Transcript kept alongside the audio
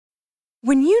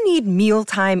When you need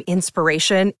mealtime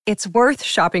inspiration, it's worth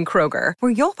shopping Kroger,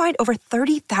 where you'll find over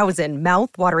 30,000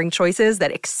 mouth-watering choices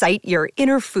that excite your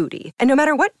inner foodie. And no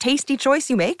matter what tasty choice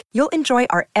you make, you'll enjoy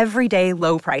our everyday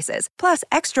low prices, plus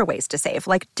extra ways to save,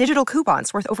 like digital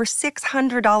coupons worth over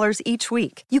 $600 each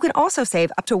week. You can also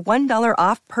save up to $1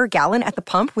 off per gallon at the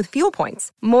pump with fuel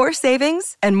points. More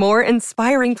savings and more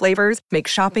inspiring flavors make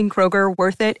shopping Kroger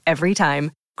worth it every time.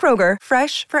 Kroger,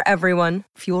 fresh for everyone.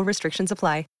 Fuel restrictions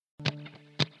apply.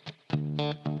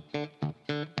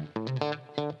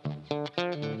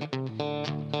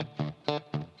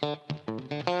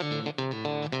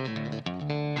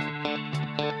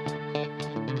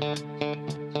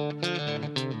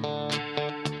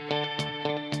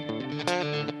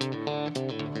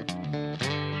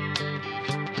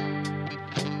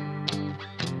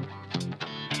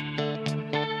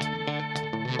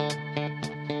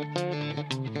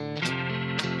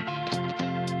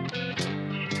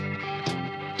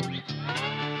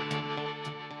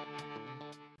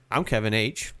 I'm Kevin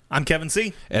H. I'm Kevin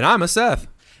C. And I'm a Seth.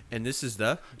 And this is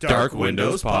the Dark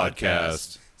Windows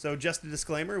Podcast. So just a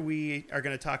disclaimer, we are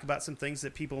going to talk about some things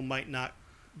that people might not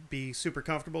be super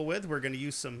comfortable with. We're going to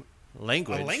use some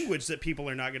language that people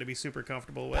are not going to be super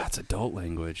comfortable with. That's adult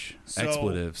language. So-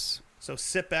 Expletives. So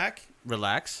sit back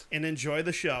Relax. and enjoy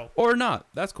the show. Or not.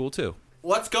 That's cool too.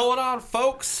 What's going on,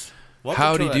 folks?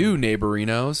 Howdy do,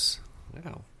 neighborinos.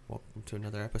 Wow. Welcome to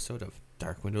another episode of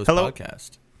Dark Windows Hello.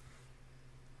 Podcast.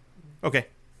 Okay.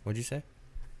 What'd you say?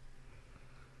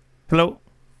 Hello.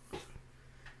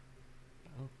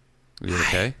 You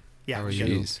okay? Yeah. How are good.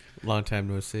 you? Jeez. Long time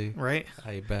no see. Right?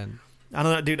 How you been? I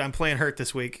don't know, dude. I'm playing hurt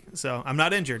this week, so I'm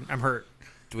not injured. I'm hurt.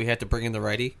 Do we have to bring in the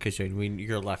righty? Because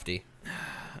you're a lefty.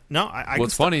 No, I Well, can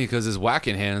it's funny because his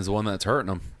whacking hand is the one that's hurting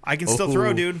him. I can still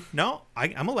throw, Ooh. dude. No,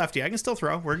 I'm a lefty. I can still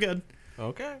throw. We're good.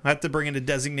 Okay. I have to bring in a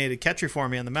designated catcher for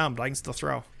me on the mound, but I can still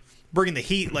throw. Bringing the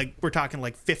heat, like we're talking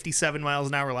like 57 miles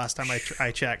an hour last time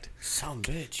I checked. Some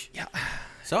bitch. Yeah.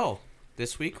 So,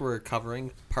 this week we're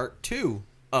covering part 2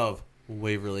 of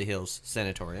Waverly Hills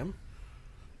Sanatorium.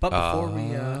 But before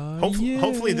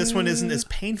Hopefully this one isn't as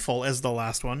painful as the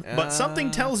last one, but something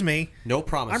tells me no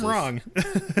promises. I'm wrong.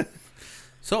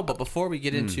 So, but before we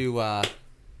get into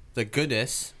the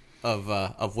goodness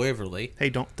of Waverly, Hey,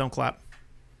 don't clap.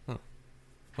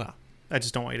 well, I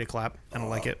just don't want you to clap. I don't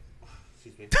like it.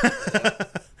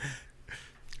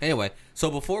 anyway,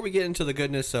 so before we get into the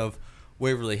goodness of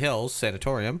Waverly Hills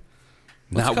Sanatorium,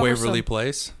 let's Not cover Waverly some-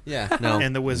 Place. Yeah, no.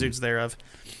 And the wizards thereof.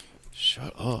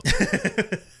 Shut up.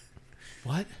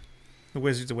 What? The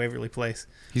wizards of Waverly Place.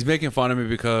 He's making fun of me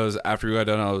because after we got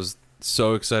done, I was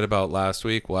so excited about last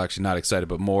week. Well, actually, not excited,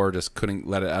 but more just couldn't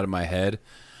let it out of my head.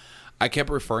 I kept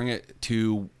referring it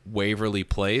to Waverly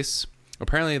Place.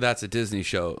 Apparently, that's a Disney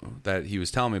show that he was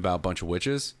telling me about, a bunch of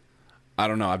witches. I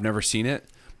don't know. I've never seen it.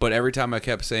 But every time I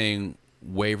kept saying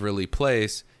Waverly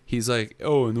Place, he's like,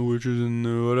 oh, and the witches and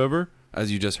the whatever,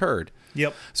 as you just heard.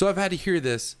 Yep. So I've had to hear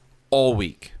this all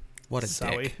week. What a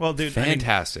Sorry. dick. Well, dude.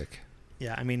 Fantastic.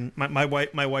 I mean, my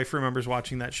wife remembers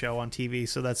watching that show on TV,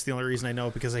 so that's the only reason I know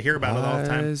it, because I hear about it all the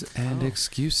time. Lies and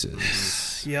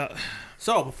excuses. Yeah.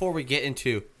 So, before we get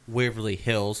into Waverly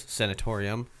Hills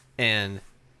Sanatorium and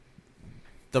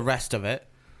the rest of it,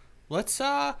 let's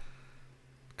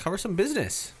cover some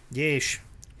business. Yeesh.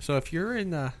 So, if you're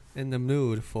in the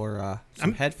mood for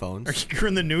some headphones, Are you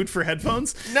in the nude for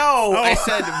headphones? no, I Oh.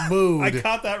 said mood. I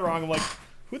caught that wrong. I'm like,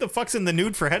 who the fuck's in the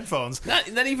nude for headphones? Not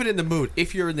even in the mood.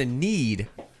 If you're in the need,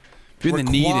 If you're in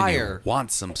the need and you Require. want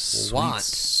some sweet, Want.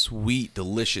 sweet,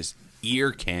 delicious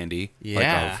ear candy, yeah, like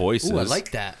our voices. Ooh, I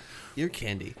like that. Ear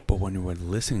candy. But when we're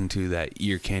listening to that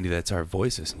ear candy that's our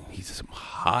voices, and you need some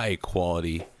high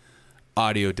quality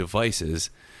audio devices,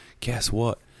 guess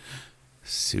what?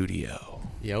 Studio.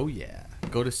 Yo, yeah.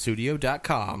 Go to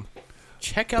studio.com.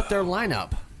 Check out their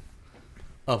lineup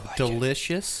of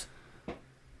delicious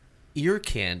ear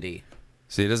candy.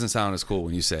 See, it doesn't sound as cool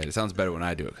when you say it. It sounds better when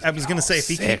I do it. I was gonna say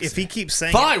if he keeps saying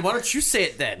it, Fine, why don't you say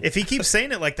it then? if he keeps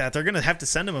saying it like that, they're gonna have to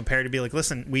send him a pair to be like,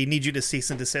 listen, we need you to cease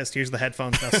and desist. Here's the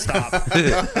headphones. Now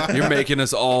stop. You're making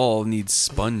us all need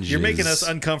sponges. You're making us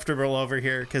uncomfortable over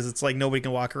here because it's like nobody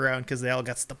can walk around because they all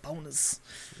got the bonus.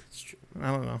 It's true.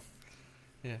 I don't know.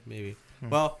 Yeah, maybe.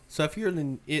 Well, so if you're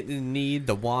in the need,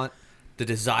 the want, the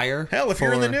desire, Hell, if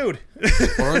you're in the nude,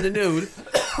 or in the nude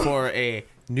for a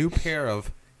new pair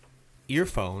of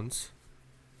earphones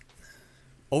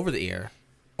over the ear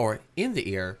or in the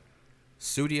ear,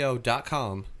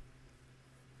 studio.com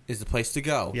is the place to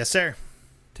go yes, sir.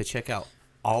 to check out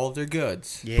all of their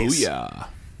goods. Yes. Booyah.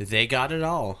 They got it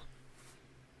all.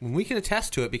 We can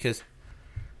attest to it because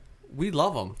we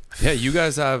love them. Yeah, you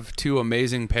guys have 2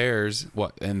 amazing pairs.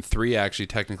 And 3 actually,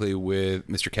 technically, with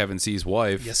Mr. Kevin C's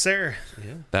wife. Yes, sir.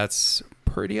 Yeah. That's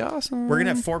pretty awesome. We're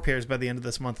gonna have 4 pairs by the end of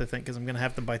this month, I think, because I'm gonna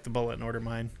have to bite the bullet and order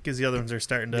mine because the other ones are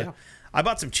starting to. Yeah. I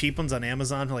bought some cheap ones on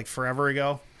Amazon like forever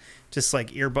ago, just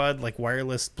like earbud, like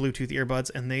wireless Bluetooth earbuds,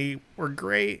 and they were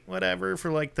great. Whatever for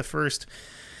like the first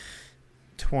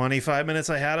 25 minutes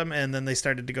I had them, and then they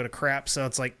started to go to crap. So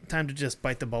it's like time to just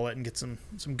bite the bullet and get some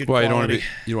good Well, quality.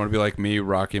 you don't want to be like me,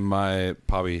 rocking my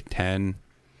probably 10,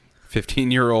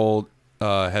 15-year-old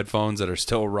headphones that are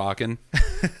still rocking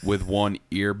with one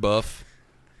ear buff.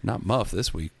 Not muff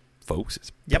this week, folks.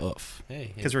 It's buff.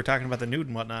 Hey, Because we're talking about the nude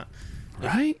and whatnot.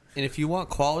 Right? and if you want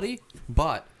quality,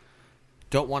 but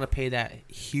don't want to pay that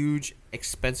huge,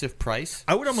 expensive price,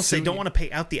 I would almost say don't want to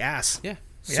pay out the ass. Yeah,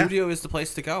 Yeah. Studio is the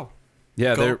place to go.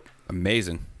 Yeah, Go- they're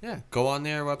amazing. Yeah, go on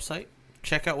their website,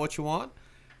 check out what you want,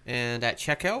 and at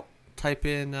checkout, type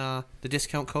in the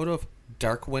discount code of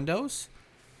Dark Windows,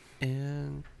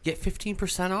 and get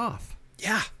 15% off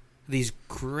Yeah. these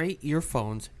great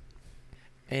earphones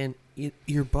and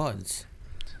earbuds.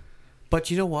 But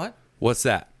you know what? What's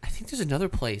that? I think there's another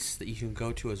place that you can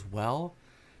go to as well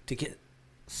to get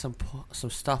some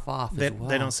stuff off They, as well.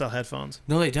 they don't sell headphones.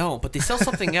 No, they don't. But they sell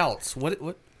something else. What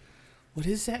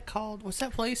is that called? What's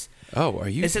that place? Oh, are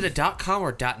you? Is it a .com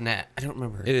or .net? I don't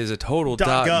remember. It is a total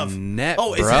 .gov. .net,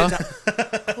 Oh, is bruh.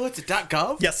 it? Oh, it's a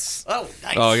 .gov. Yes. Oh,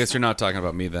 nice. Oh, I guess you're not talking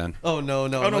about me then. Oh no. Oh,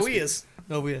 no, It must he be- is.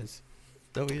 No, he is.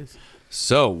 No, he is.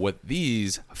 So, what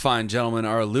these fine gentlemen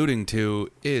are alluding to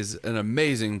is an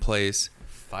amazing place.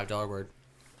 $5 word.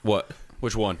 What?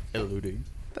 Which one? Eluding.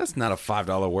 That's not a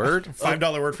 $5 word.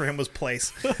 $5 word for him was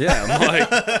place. Yeah, I'm like,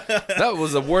 that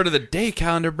was a word of the day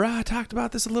calendar, bruh. I talked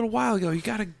about this a little while ago. You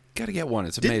gotta get one.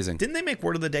 It's amazing. Didn't they make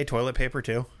word of the day toilet paper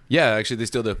too? Yeah, actually, they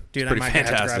still do. Dude, It's I pretty might have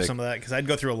to grab fantastic. some of that because I'd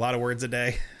go through a lot of words a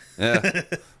day. Yeah,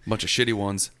 a bunch of shitty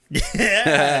ones.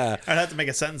 Yeah. I'd have to make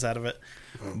a sentence out of it.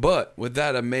 But with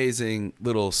that amazing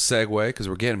little segue, because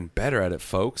we're getting better at it,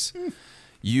 folks,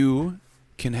 you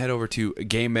can head over to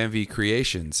Game Envy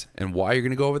Creations. And why you're going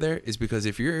to go over there is because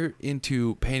if you're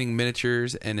into painting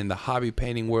miniatures and in the hobby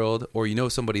painting world, or you know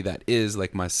somebody that is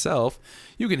like myself,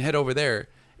 you can head over there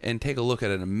and take a look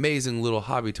at an amazing little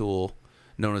hobby tool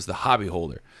known as the Hobby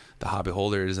Holder. The Hobby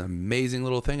Holder is an amazing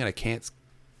little thing, and I can't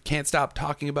stop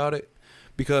talking about it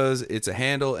because it's a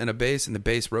handle and a base, and the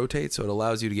base rotates, so it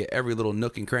allows you to get every little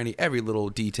nook and cranny, every little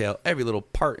detail, every little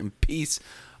part and piece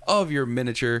of your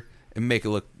miniature and make it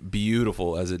look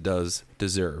beautiful as it does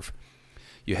deserve.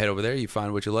 You head over there, you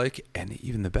find what you like, and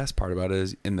even the best part about it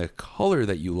is in the color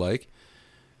that you like,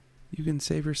 you can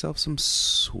save yourself some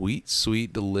sweet,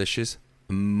 sweet, delicious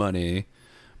money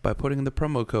by putting in the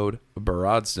promo code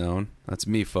Broadstone. That's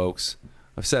me, folks.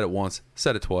 I've said it once,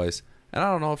 said it twice, and I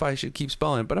don't know if I should keep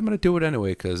spelling it, but I'm going to do it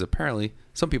anyway because apparently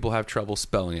some people have trouble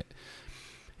spelling it.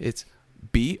 It's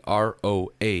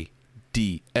BROADSTONE,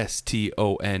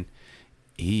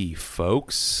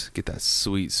 folks. Get that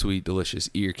sweet, sweet, delicious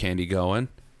ear candy going.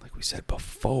 Like we said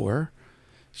before,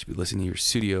 you should be listening to your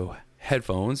studio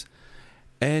headphones,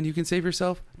 and you can save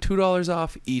yourself $2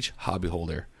 off each hobby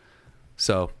holder.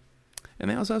 So, and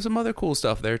they also have some other cool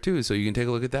stuff there too, so you can take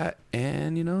a look at that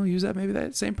and, you know, use maybe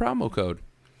that same promo code.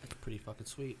 That's pretty fucking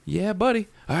sweet. Yeah, buddy.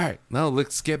 All right, now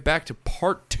let's get back to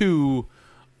part 2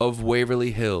 of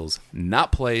Waverly Hills.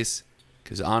 Not place,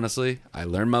 because honestly, I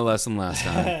learned my lesson last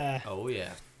time. Oh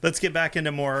yeah. Let's get back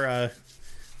into more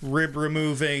rib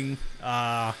removing,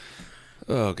 Oh,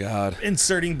 God.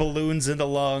 inserting balloons into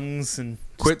lungs, and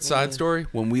Quick side story.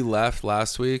 When we left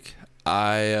last week,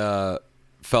 I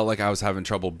felt like I was having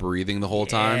trouble breathing the whole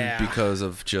time Yeah. because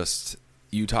of just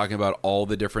you talking about all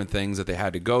the different things that they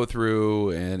had to go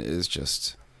through, and it's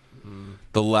just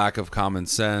the lack of common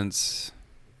sense.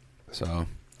 So,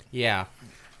 Yeah.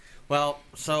 Well,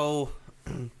 so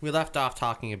we left off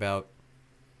talking about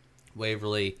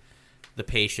Waverly, the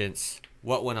patients,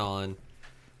 what went on,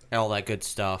 all that good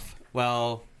stuff.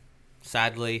 Well,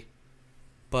 sadly,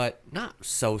 but not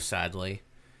so sadly,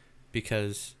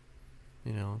 because,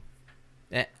 you know,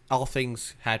 all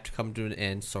things had to come to an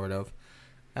end, sort of.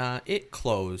 It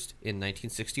closed in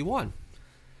 1961.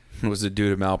 was it due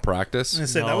to malpractice? I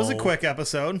said that was a No. quick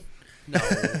episode. No,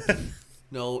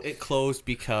 no, it closed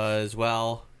because,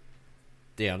 well,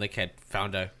 they had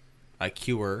found a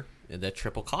cure in the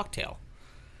triple cocktail.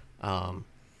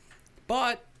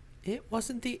 But it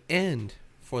wasn't the end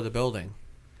for the building,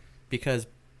 because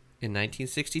in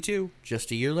 1962,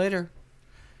 just a year later,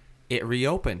 it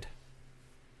reopened.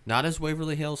 Not as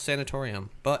Waverly Hills Sanatorium,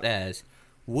 but as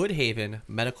Woodhaven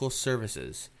Medical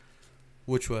Services,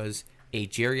 which was a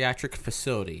geriatric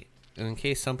facility And in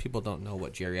case some people don't know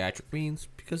what geriatric means,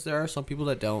 because there are some people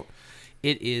that don't,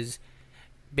 it is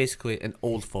basically an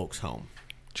old folks home.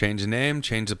 Change the name,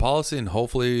 change the policy, and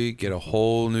hopefully get a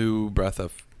whole new breath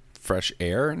of fresh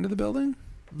air into the building.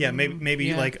 Yeah, maybe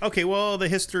yeah. like, okay, well, the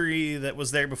history that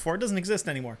was there before doesn't exist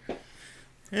anymore.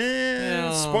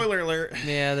 Spoiler alert.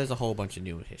 Yeah, there's a whole bunch of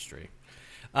new history.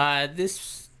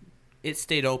 It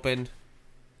stayed open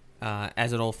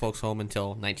as an old folks home until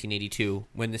 1982,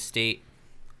 when the state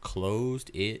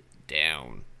closed it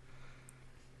down.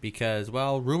 Because,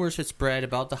 well, rumors had spread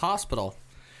about the hospital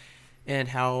and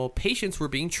how patients were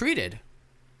being treated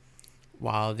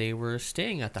while they were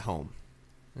staying at the home.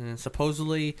 And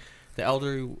supposedly, the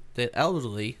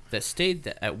elderly that stayed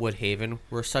at Woodhaven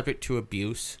were subject to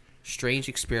abuse, strange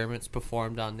experiments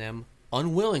performed on them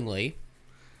unwillingly,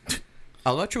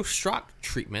 electroshock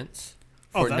treatments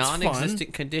for that's non-existent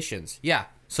fun. conditions. Yeah,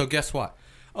 so guess what?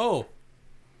 Oh,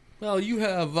 well, you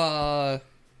have,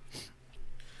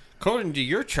 according to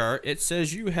your chart, it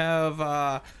says you have,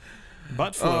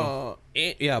 Butt flu.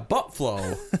 butt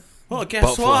flow. Well, guess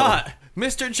Butt flow. what?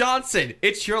 Mr. Johnson,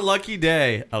 it's your lucky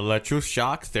day.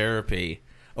 Electroshock therapy.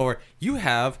 Or you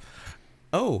have,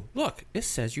 oh, look, it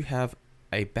says you have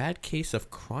a bad case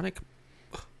of chronic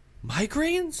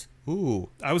migraines? Ooh.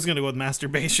 I was going to go with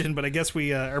masturbation, but I guess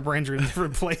our brains are in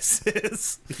different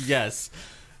places. Yes.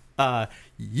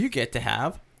 You get to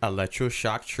have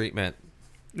electroshock treatment.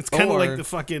 It's kind of Or- like the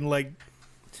fucking, like,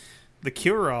 the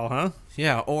cure-all, huh?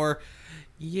 Yeah, or,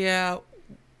 yeah,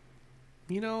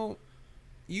 you know,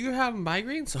 you have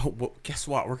migraines? So well, guess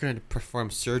what? We're going to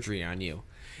perform surgery on you.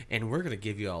 And we're going to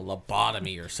give you a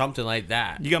lobotomy or something like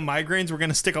that. You got migraines? We're going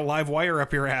to stick a live wire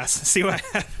up your ass. See what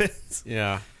happens.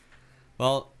 Yeah.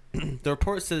 Well, the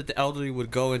report said that the elderly would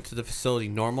go into the facility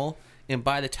normal, and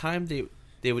by the time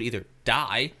they would either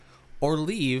die or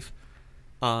leave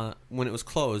when it was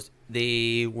closed,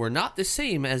 they were not the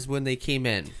same as when they came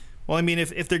in. Well, I mean,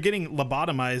 if they're getting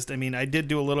lobotomized, I mean, I did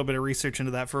do a little bit of research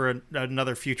into that for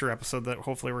another future episode that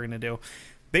hopefully we're going to do.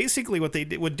 Basically, what they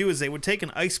would do is they would take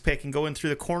an ice pick and go in through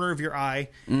the corner of your eye,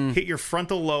 hit your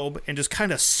frontal lobe, and just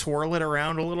kind of swirl it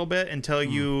around a little bit until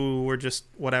you were just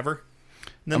whatever.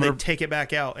 And then they'd take it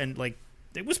back out, and like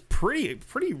it was pretty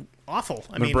awful.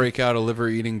 I'm gonna break out a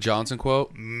liver-eating Johnson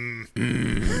quote.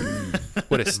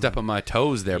 What a step on my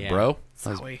toes there, Yeah. bro.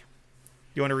 Sorry.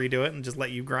 You want to redo it and just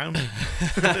let you ground?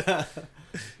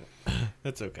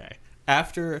 That's okay.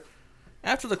 After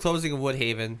the closing of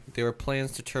Woodhaven, there were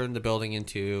plans to turn the building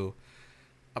into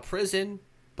a prison,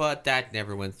 but that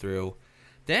never went through.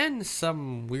 Then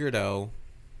some weirdo,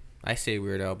 I say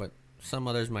weirdo, but some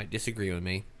others might disagree with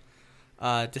me,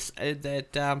 decided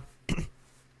that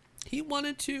he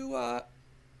wanted to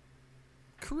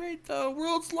create the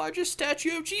world's largest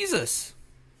statue of Jesus.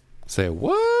 Say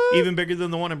what? Even bigger than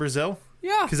the one in Brazil?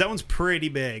 Yeah. Because that one's pretty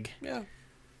big. Yeah.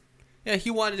 Yeah,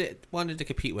 he wanted to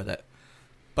compete with it.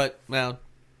 But, well,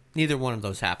 neither one of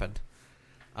those happened.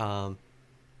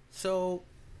 So,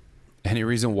 Any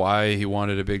reason why he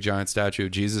wanted a big giant statue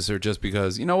of Jesus, or just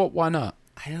because, you know what, why not?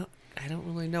 I don't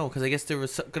really know, because I guess there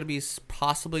was going to be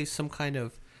possibly some kind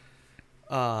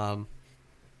of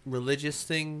religious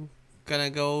thing going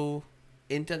to go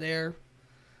into there.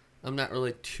 I'm not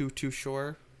really too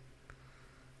sure.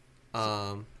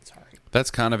 Sorry. That's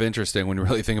kind of interesting when you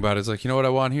really think about it. It's like, you know what I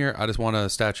want here? I just want a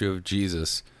statue of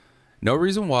Jesus. No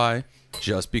reason why,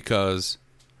 just because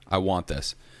I want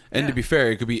this. And to Yeah. be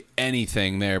fair, it could be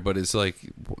anything there, but it's like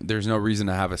there's no reason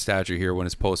to have a statue here when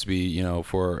it's supposed to be, you know,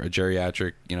 for a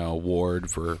geriatric, you know, ward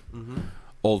for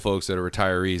old folks that are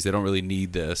retirees. They don't really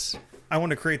need this. I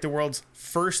want to create the world's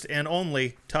first and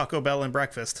only Taco Bell and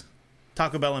breakfast.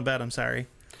 Taco Bell in bed, I'm sorry.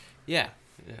 Yeah.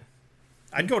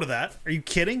 I'd go to that. Are you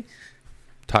kidding?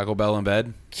 Taco Bell in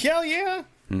bed? Hell yeah.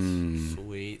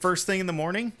 Sweet. First thing in the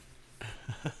morning.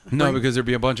 No, because there'd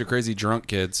be a bunch of crazy drunk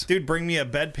kids. Dude, bring me a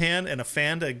bedpan and a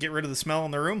fan to get rid of the smell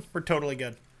in the room. We're totally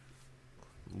good.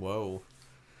 Whoa.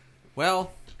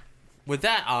 Well, with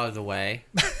that out of the way,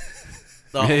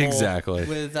 Exactly.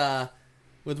 With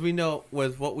what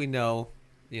we know,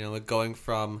 you know, going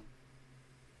from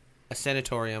a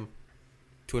sanatorium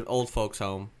to an old folks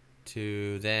home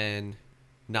to then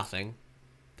nothing.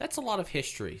 That's a lot of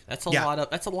history. That's a lot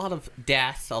of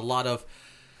death, a lot of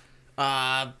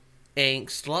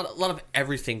angst, a lot of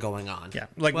everything going on. Yeah.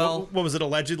 Like, well, what was it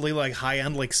allegedly? Like, high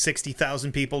end, like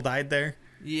 60,000 people died there?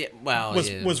 yeah, well,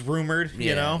 Was rumored,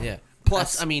 you know? Yeah.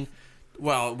 Plus, I mean,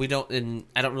 well, I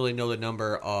don't really know the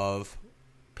number of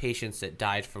patients that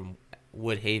died from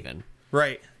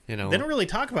Right. You know, They don't really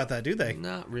talk about that, do they?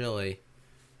 not really,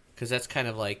 because that's kind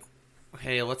of like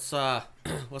hey, let's gonna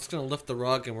lift the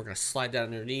rug and we're gonna slide down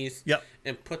on your knees. Yep.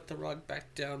 And put the rug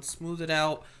back down, smooth it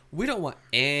out. We don't want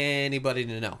anybody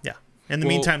to know. Yeah. In the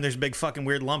meantime, there's a big fucking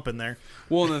weird lump in there.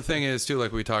 Well, and the thing is, too,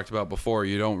 like we talked about before,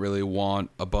 you don't really want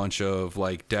a bunch of,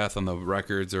 like, death on the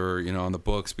records or, on the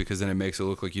books, because then it makes it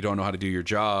look like you don't know how to do your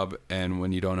job. And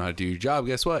when you don't know how to do your job,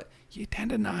 guess what? You tend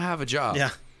to not have a job.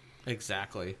 Yeah.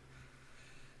 Exactly.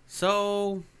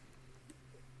 So,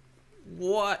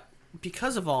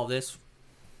 because of all this,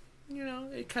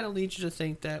 it kind of leads you to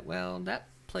think that, well, that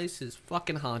place is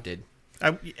fucking haunted.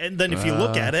 And then if you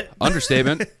look at it.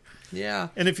 Understatement. Yeah.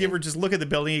 And if you ever just look at the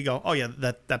building, you go, oh, yeah,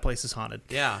 that place is haunted.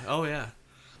 Yeah. Oh, yeah.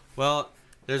 Well,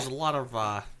 there's a lot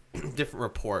of different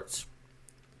reports.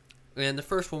 And the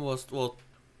first one was,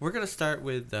 we're going to start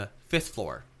with the 5th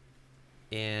floor.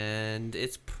 And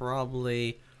it's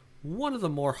probably one of the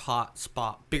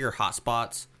bigger hot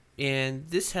spots. And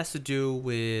this has to do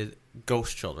with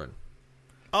ghost children.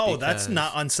 Oh, that's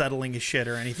not unsettling as shit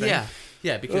or anything. Yeah.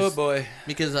 Yeah, because... Oh, boy.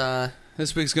 Because,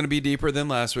 This week's going to be deeper than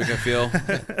last week, I feel.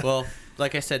 well,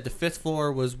 like I said, the 5th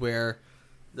floor was where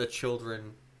the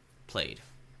children played.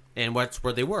 And that's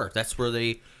where they were. That's where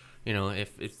they,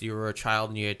 if you were a child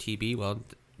and you had TB, well,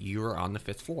 you were on the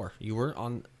 5th floor. You were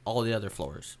on all the other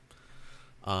floors.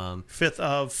 5th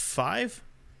of 5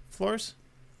 floors?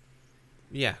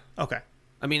 Yeah. Okay.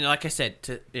 I mean, like I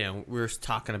said, we were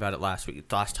talking about it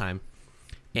last time,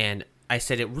 and I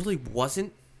said it really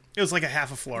wasn't. It was like a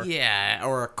half a floor. Yeah,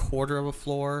 or a quarter of a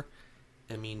floor.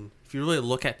 I mean, if you really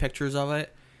look at pictures of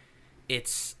it,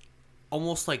 it's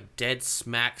almost like dead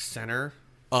smack center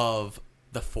of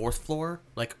the 4th floor,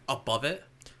 like above it.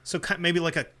 So maybe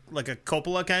like a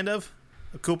cupola, kind of?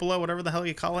 A cupola, whatever the hell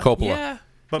you call it? Cupola. Yeah.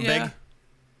 But yeah, big?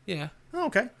 Yeah. Oh,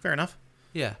 okay. Fair enough.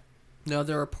 Yeah. Now,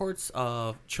 there are reports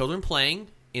of children playing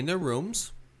in their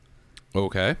rooms,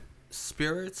 Okay.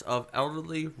 spirits of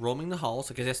elderly roaming the halls.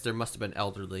 I guess there must have been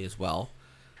elderly as well.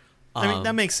 I mean,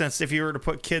 that makes sense if you were to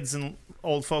put kids and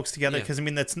old folks together, Yeah. because, I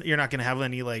mean, you're not going to have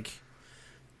any,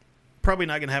 probably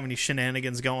not going to have any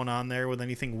shenanigans going on there with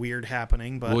anything weird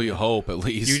happening. But Well, you hope, at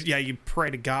least. you pray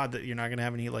to God that you're not going to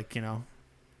have any,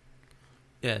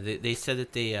 Yeah, they said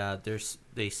that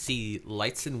they see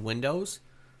lights in windows,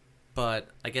 but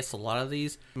I guess a lot of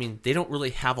these, I mean, they don't really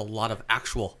have a lot of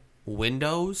actual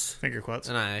windows. finger quotes.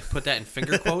 And I put that in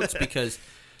finger quotes because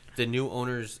the new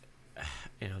owners,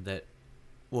 that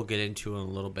we'll get into in a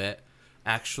little bit,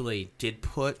 actually did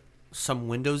put some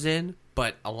windows in,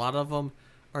 but a lot of them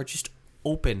are just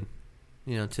open,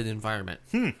 to the environment.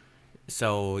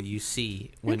 So you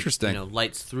see when Interesting.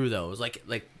 lights through those, like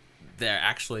there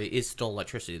actually is still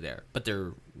electricity there, but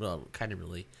there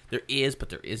is, but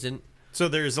there isn't. So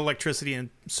there's electricity in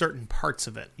certain parts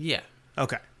of it. Yeah.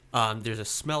 Okay. There's a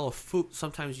smell of food.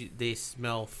 Sometimes they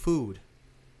smell food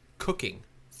cooking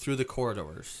through the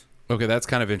corridors. Okay, that's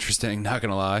kind of interesting, not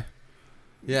going to lie.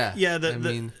 Yeah. Yeah,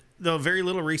 the very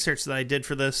little research that I did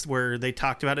for this, where they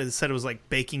talked about it, it said it was like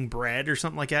baking bread or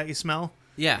something like that you smell.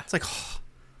 Yeah. It's like,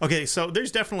 okay, so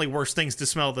there's definitely worse things to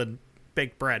smell than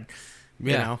baked bread.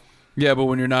 You Yeah. know? Yeah, but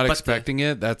when you're not But expecting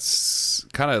it, that's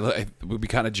kind of it would be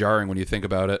kind of jarring when you think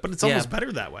about it. But it's almost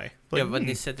better that way. Yeah, when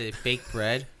they said they bake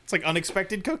bread, it's like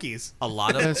unexpected cookies. a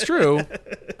lot of That's true.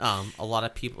 a lot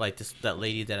of people like that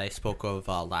lady that I spoke of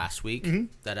last week.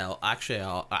 That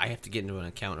I have to get into an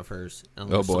account of hers in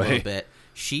Oh, a boy. little bit.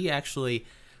 She actually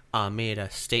made a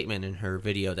statement in her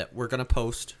video that we're gonna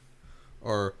post,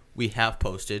 or we have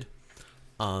posted,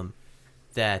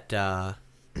 that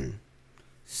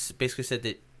basically said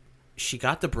that she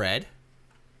got the bread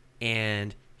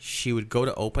and she would go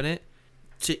to open it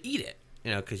to eat it,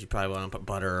 because you probably want to put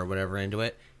butter or whatever into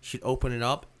it. She'd open it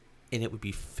up and it would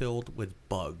be filled with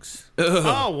bugs.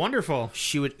 Oh, wonderful.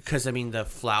 She would, because the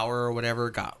flour or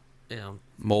whatever got,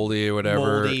 Moldy or whatever.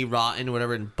 moldy, rotten,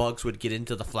 whatever, and bugs would get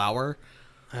into the flour.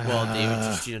 Well, they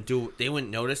would just, they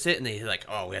wouldn't notice it, and they like,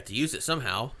 oh, we have to use it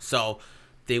somehow. So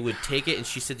they would take it, and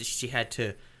she said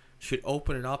that she'd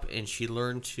open it up, and she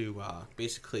learned to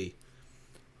basically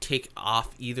take off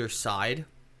either side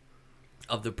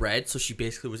of the bread. So she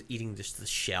basically was eating just the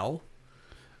shell.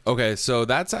 Okay, so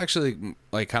that's actually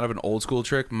like kind of an old school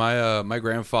trick. My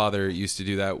grandfather used to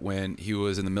do that when he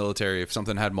was in the military. If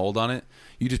something had mold on it,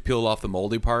 you just peel off the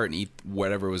moldy part and eat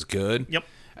whatever was good. Yep.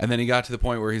 And then he got to the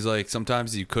point where he's like,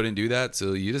 sometimes you couldn't do that,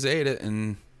 so you just ate it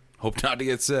and hoped not to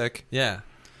get sick. Yeah.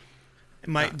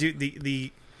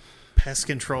 The pest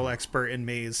control expert in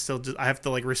me is still just, I have to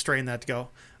restrain that to go,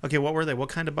 okay, what were they? What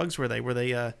kind of bugs were they? Were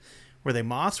Were they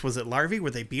moths? Was it larvae? Were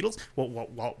they beetles?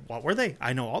 What were they?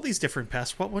 I know all these different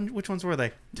pests. Which ones were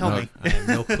they? Tell me. I have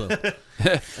no clue.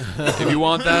 If you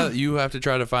want that, you have to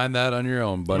try to find that on your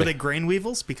own, buddy. Were they grain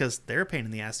weevils? Because they're a pain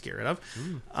in the ass to get rid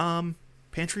of.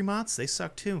 Pantry moths, they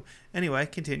suck too. Anyway,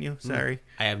 continue. Sorry.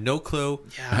 I have no clue.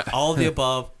 Yeah. All of the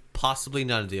above, possibly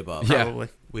none of the above. Yeah. Probably.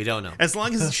 We don't know. As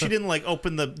long as she didn't like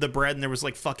open the bread and there was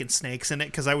like fucking snakes in it,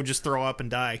 because I would just throw up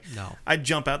and die. No. I'd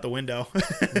jump out the window.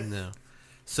 No.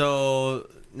 So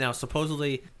now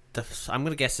supposedly I'm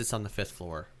gonna guess it's on the 5th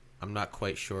floor. I'm not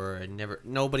quite sure. I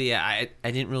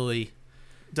didn't really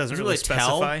Doesn't really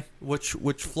specify. tell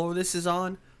which floor this is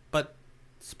on, but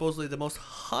supposedly the most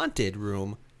haunted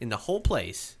room in the whole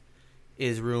place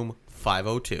is room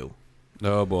 502.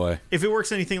 Oh boy. If it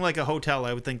works anything like a hotel,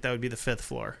 I would think that would be the 5th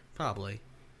floor. Probably.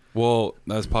 Well,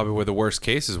 that's probably where the worst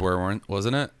cases were,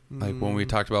 wasn't it? Like when we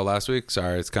talked about last week.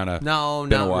 Sorry, it's kind of No,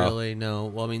 been a not while. really. No.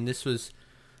 Well, I mean, this was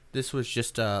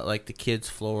just like the kids'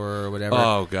 floor or whatever.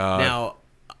 Oh god. Now,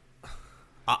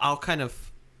 I'll kind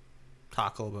of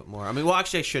talk a little bit more. I mean, well,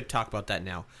 actually, I should talk about that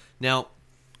now. Now,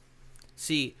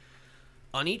 see,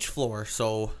 on each floor,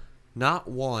 so not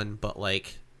one, but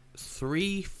like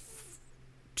 2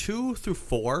 through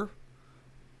 4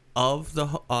 of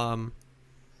the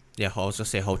I was gonna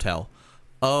say hotel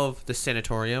of the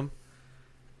sanatorium.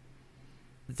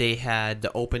 They had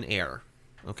the open air.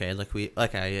 Okay,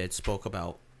 like I had spoke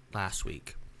about last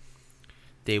week.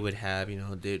 They would have,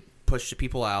 they'd push the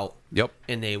people out. Yep.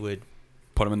 And they would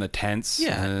Put them in the tents.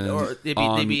 or they'd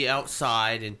be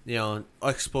outside and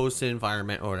exposed to the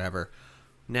environment or whatever.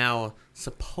 Now,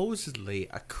 supposedly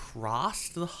across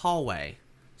the hallway,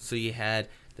 so you had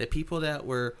the people that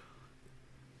were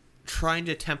trying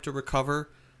to attempt to recover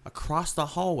across the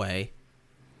hallway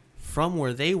from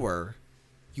where they were,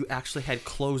 you actually had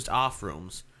closed off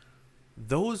rooms.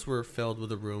 Those were filled with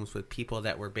the rooms with people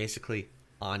that were basically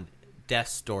on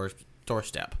death's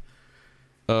doorstep.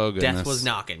 Oh goodness. Death was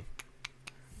knocking.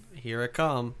 Here it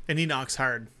come. And he knocks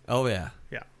hard. Oh yeah.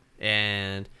 Yeah.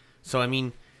 And so I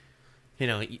mean,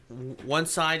 one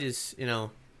side is,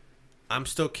 I'm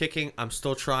still kicking, I'm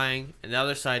still trying, and the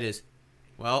other side is,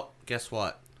 well, guess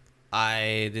what?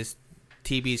 This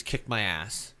TB's kicked my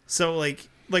ass. So like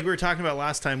we were talking about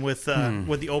last time with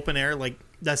the open air, like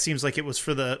that seems like it was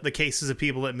for the cases of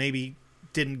people that maybe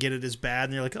didn't get it as bad,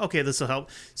 and they're like, okay, this will help.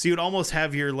 So you'd almost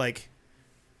have your like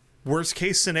worst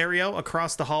case scenario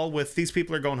across the hall with these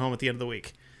people are going home at the end of the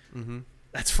week. Mm-hmm.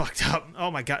 That's fucked up.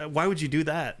 Oh my god, why would you do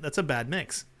that? That's a bad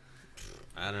mix.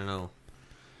 I don't know.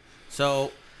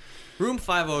 So, room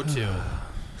 502.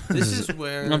 This is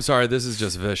where I'm sorry, this is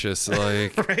just vicious.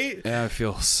 Like Right? yeah, I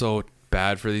feel so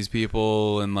bad for these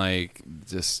people and like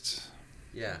just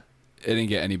yeah. it didn't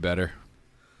get any better.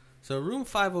 So room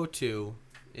 502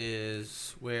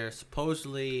 is where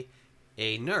supposedly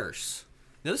a nurse.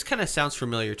 Now this kind of sounds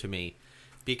familiar to me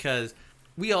because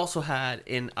we also had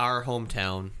in our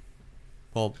hometown,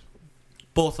 well,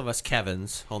 both of us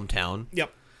Kevin's hometown.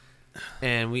 Yep.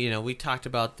 And we talked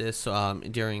about this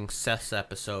during Seth's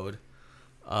episode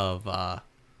of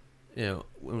when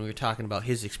we were talking about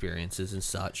his experiences and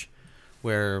such,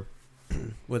 where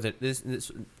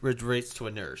this relates to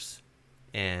a nurse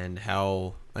and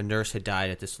how a nurse had died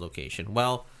at this location.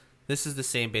 Well, this is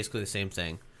basically the same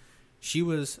thing. She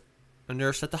was a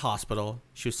nurse at the hospital.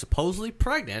 She was supposedly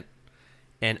pregnant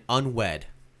and unwed.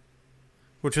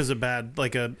 Which was a bad,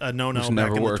 like a no-no Which back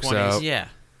never in works the 20s. out. Yeah.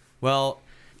 Well,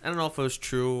 I don't know if it was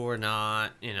true or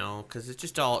not, because it's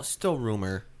just all still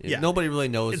rumor. Yeah. Nobody really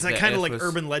knows. It's that kind of like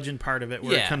urban legend part of it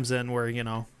where it Yeah. comes in where,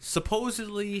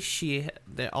 Supposedly,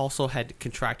 they also had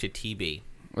contracted TB.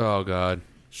 Oh god.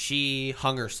 She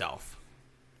hung herself.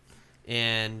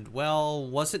 And,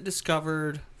 wasn't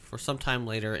discovered for some time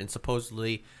later. And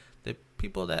supposedly, the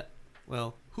people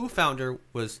who found her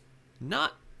was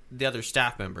not the other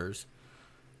staff members,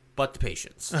 but the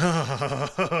patients.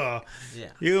 Yeah.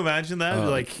 You imagine that?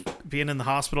 Like being in the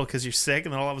hospital because you're sick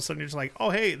and then all of a sudden you're just like, oh,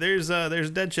 hey, there's a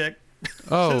dead chick.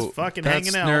 Oh, Just fucking that's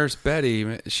hanging out. Nurse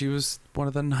Betty. She was one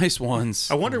of the nice ones.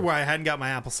 I wonder why I hadn't got my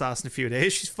applesauce in a few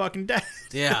days. She's fucking dead.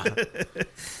 Yeah.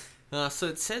 So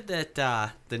it said that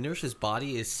the nurse's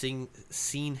body is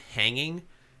seen hanging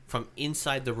from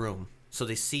inside the room. So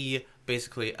they see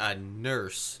basically a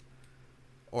nurse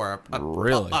or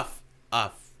Really?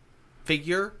 a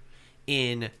figure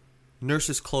in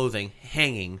nurse's clothing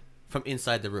hanging from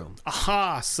inside the room.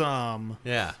 Awesome.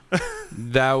 Yeah.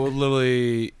 That would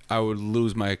literally, I would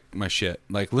lose my shit.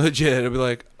 Like legit, I'd be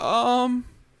like, no,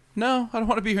 I don't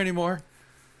want to be here anymore.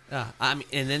 I mean,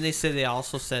 and then they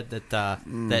also said that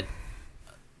that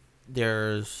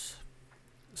there's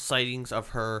sightings of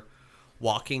her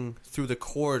walking through the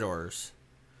corridors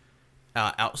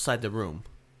outside the room.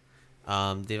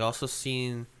 They've also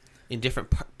seen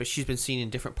but she's been seen in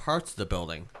different parts of the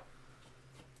building.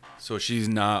 So she's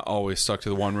not always stuck to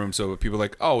the one room. So if people are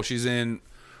like, oh, she's in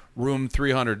room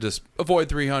 300, just avoid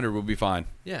 300, we'll be fine.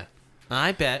 Yeah. And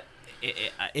I bet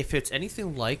if it's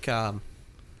anything like That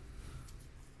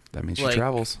means she like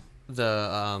travels.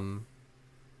 the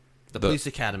police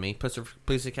academy, Pittsburgh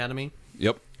Police Academy,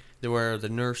 Yep. where the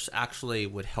nurse actually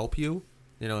would help you,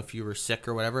 if you were sick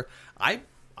or whatever, I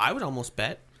would almost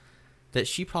bet that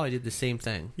she probably did the same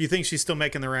thing. You think she's still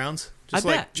making the rounds? Just I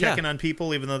like bet, checking yeah. on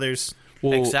people, even though there's.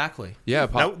 Well, Exactly. Yeah.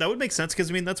 That would make sense because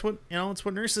I mean that's what it's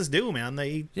what nurses do,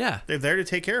 man. Yeah. They're there to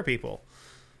take care of people.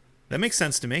 That makes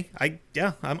sense to me.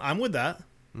 I'm with that.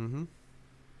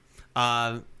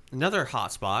 Another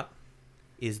hot spot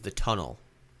is the tunnel.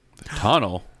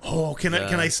 Tunnel. Oh, can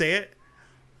I say it?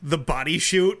 The body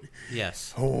shoot.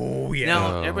 Yes. Oh yeah.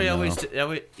 Now, Oh, everybody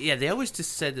no. they always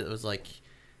just said that it was like,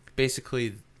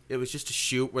 basically, it was just a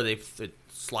shoot where they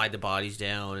slide the bodies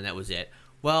down and that was it.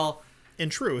 Well, In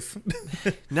truth,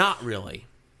 not really.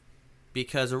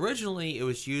 Because originally it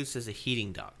was used as a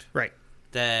heating duct. right.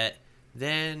 That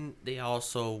then they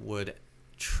also would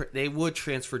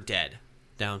transfer dead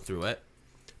down through it.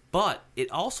 But it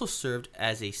also served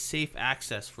as a safe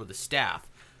access for the staff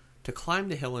to climb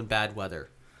the hill in bad weather.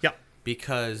 Yep.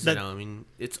 Because,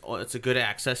 it's a good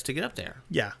access to get up there.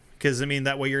 Yeah. Because I mean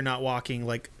that way you're not walking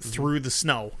like through the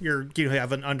snow. You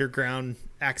have an underground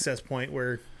access point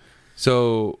where.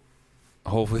 So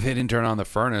hopefully they didn't turn on the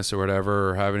furnace or whatever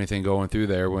or have anything going through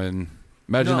there when.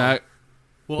 Imagine No. that.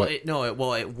 Well,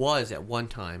 What? it was at one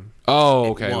time.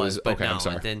 Oh, okay. It was, but okay, no, I'm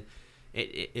sorry. Then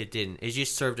it didn't. It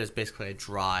just served as basically a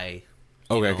dry.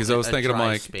 Okay, because I was thinking, I'm dry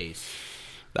like, space.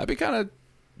 that'd be kind of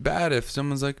bad if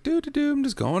someone's like, I'm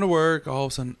just going to work. All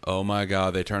of a sudden, oh my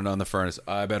God, they turned on the furnace.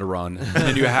 I better run. And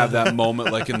then you have that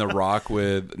moment like in The Rock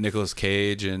with Nicolas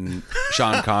Cage and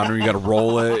Sean Connery. You got to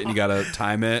roll it and you got to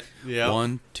time it. Yep.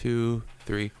 1, 2,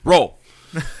 3, roll.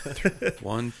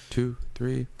 1, 2,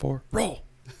 3, 4, roll.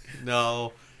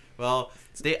 No, well,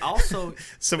 they also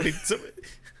Somebody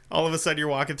all of a sudden you're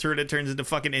walking through and it turns into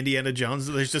fucking Indiana Jones.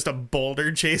 There's just a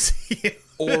boulder chasing you.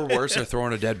 Or worse, they're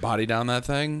throwing a dead body down that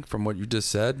thing from what you just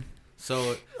said.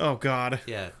 so Oh God.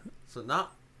 yeah. So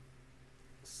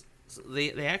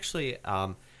they actually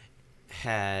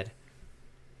had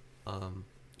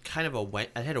kind of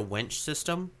a winch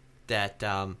system that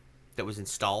was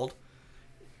installed,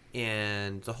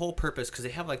 and the whole purpose, because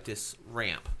they have like this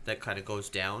ramp that kind of goes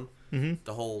down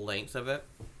the whole length of it,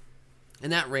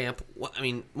 and that ramp, I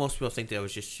mean, most people think that it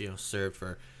was just served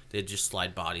for they'd just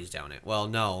slide bodies down it. Well,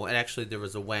 no, and actually there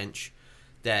was a winch,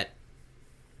 I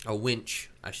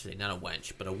should say, not a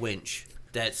wench, but a winch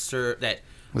that served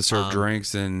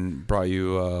drinks and brought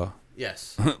you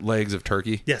yes. legs of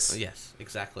turkey. Yes. Yes,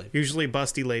 exactly. Usually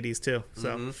busty ladies too.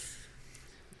 So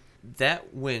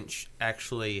That winch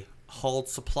actually hauled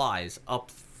supplies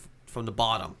up from the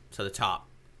bottom to the top.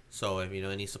 So if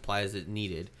any supplies it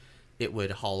needed, it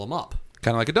would haul them up.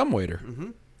 Kind of like a dumbwaiter.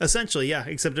 essentially, yeah.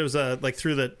 Except it was right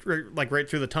through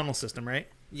the tunnel system, right?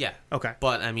 Yeah. Okay.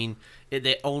 But I mean,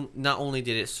 not only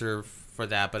did it serve for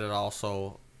that, but it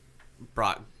also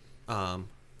brought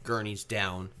gurneys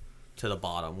down to the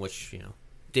bottom, which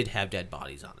did have dead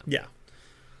bodies on them. Yeah.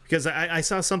 Because I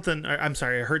saw something. I'm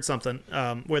sorry, I heard something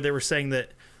where they were saying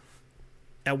that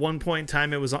at one point in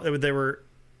time they were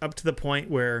up to the point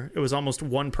where it was almost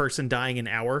one person dying an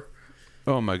hour.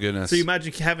 Oh my goodness. So you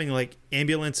imagine having like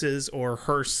ambulances or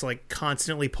hearse like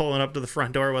constantly pulling up to the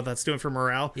front door, what that's doing for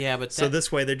morale. Yeah, but so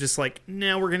this way they're just like,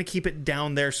 no, we're going to keep it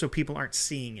down there so people aren't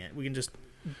seeing it. We can just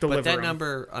deliver. But that them.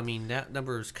 number, I mean, that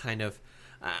number is kind of.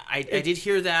 I did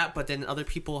hear that, but then other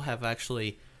people have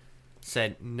actually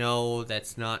said no,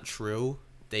 that's not true.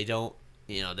 They don't.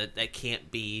 That can't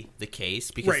be the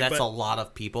case because that's a lot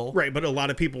of people. Right, but a lot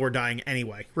of people were dying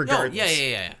anyway, regardless. No,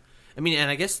 yeah. I mean, and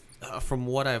I guess from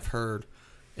what I've heard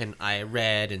and I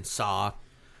read and saw,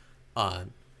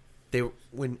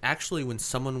 when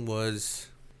someone was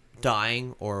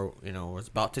dying or was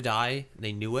about to die,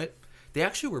 they knew it. They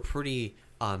actually were pretty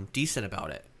decent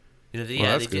about it.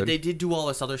 They did do all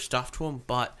this other stuff to them,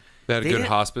 but they had good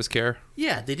hospice care.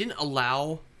 Yeah, they didn't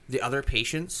allow the other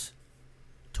patients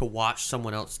to watch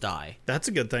someone else die. That's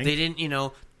a good thing. They didn't,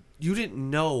 you didn't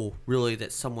know really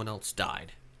that someone else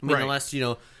died. I mean, Right. unless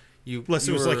Unless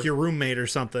it was like your roommate or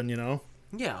something,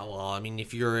 Yeah, well, I mean,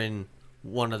 if you're in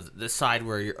one of the side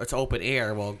where it's open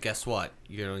air, well, guess what?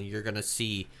 You're gonna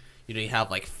see, you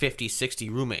have like 50, 60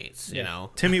 roommates.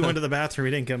 Timmy went to the bathroom,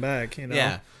 he didn't come back.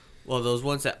 Yeah. Well, those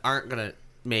ones that aren't gonna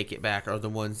make it back are the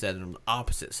ones that are on the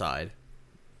opposite side.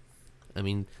 I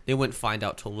mean, they wouldn't find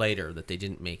out till later that they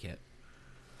didn't make it.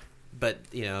 But,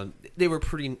 you know, they were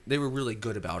really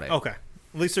good about it. Okay.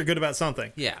 At least they're good about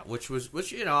something. Yeah, which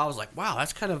you know, I was like, wow,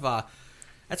 that's kind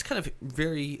of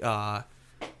very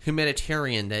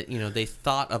humanitarian that, you know, they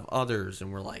thought of others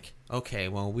and were like, okay,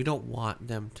 well, we don't want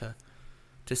them to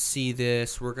see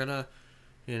this. We're gonna,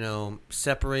 you know,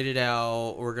 separate it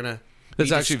out. We're gonna.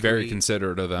 That's actually very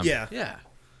considerate of them. Yeah. Yeah.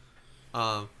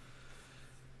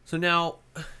 So now,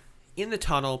 in the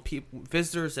tunnel,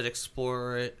 visitors that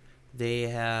explore it, they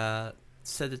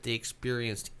said that they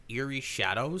experienced eerie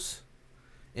shadows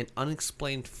and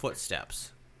unexplained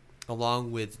footsteps,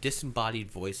 along with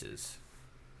disembodied voices.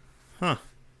 Huh.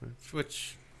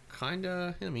 Which kind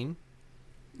of, I mean,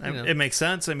 you know. It makes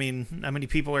sense. I mean, how many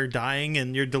people are dying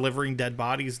and you're delivering dead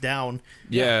bodies down?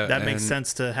 Yeah, that makes and-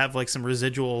 sense to have like some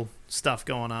residual stuff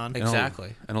going on.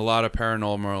 Exactly. And a lot of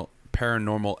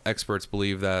paranormal experts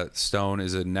believe that stone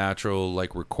is a natural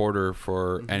like recorder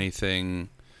for anything,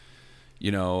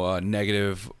 you know,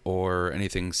 negative or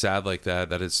anything sad like that.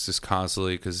 That it's just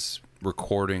constantly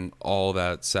recording all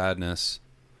that sadness.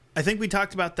 I think we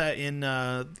talked about that in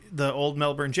the old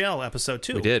Melbourne jail episode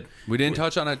too. We did. We didn't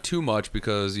touch on it too much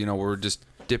because, you know, we're just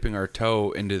dipping our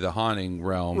toe into the haunting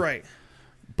realm. Right.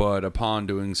 But upon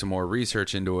doing some more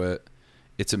research into it,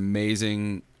 it's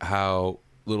amazing how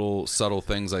little subtle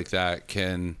things like that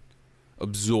can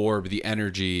absorb the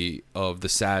energy of the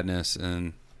sadness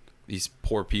and these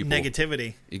poor people.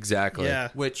 Negativity. Exactly. Yeah.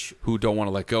 Who don't want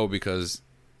to let go because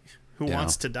Who you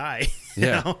wants know. to die? you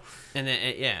Yeah. know? And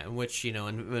then, yeah, which, you know,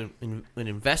 when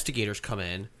investigators come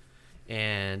in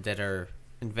and that are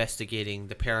investigating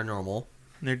the paranormal,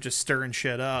 And they're just stirring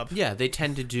shit up. yeah, they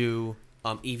tend to do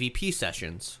EVP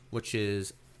sessions, which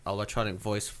is electronic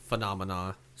voice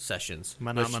phenomena sessions.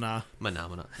 Phenomena.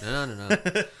 No.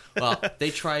 Well,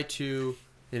 they try to,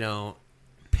 you know,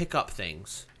 pick up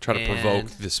things. try to And- provoke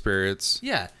the spirits.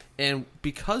 Yeah, and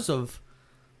because of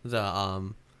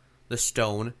the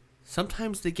stone,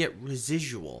 sometimes they get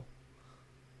residual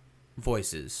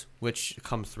voices which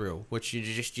come through, which you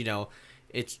just, you know,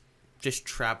 it's just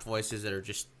trap voices that are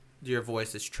just your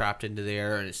voice is trapped into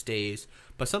there and it stays.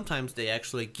 But sometimes they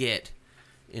actually get,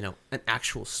 you know, an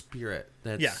actual spirit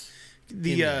that's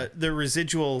Yeah. The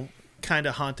residual kind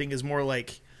of haunting is more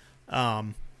like a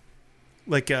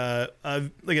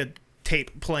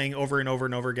tape playing over and over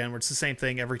and over again where it's the same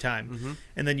thing every time. Mm-hmm.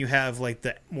 And then you have like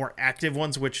the more active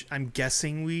ones, which I'm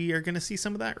guessing we are going to see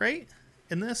some of that, right?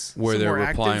 In this? Where Some they're more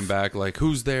replying active? back like,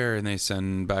 who's there? And they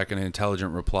send back an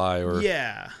intelligent reply or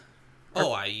Yeah.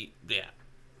 yeah.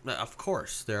 Of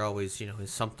course, there always, you know, is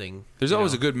something. there's you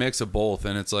always know. a good mix of both.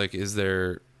 And it's like, is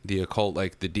there the occult,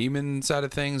 like the demon side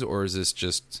of things, or is this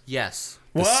just Yes.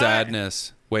 the What?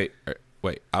 sadness? Wait,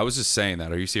 I was just saying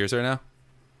that. Are you serious right now?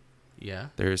 Yeah.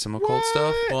 There is some occult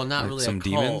stuff? Well, not Like really some a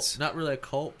cult. demons? Not really a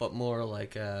cult, but more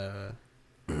like a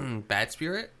bad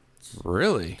spirit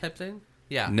Really? type thing.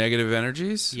 Yeah. Negative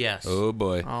energies? Yes. Oh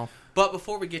boy. Oh. But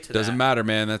before we get to Doesn't that, matter,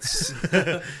 man. That's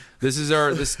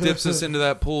this dips us into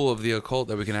that pool of the occult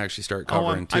that we can actually start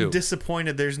covering too. I'm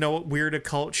disappointed there's no weird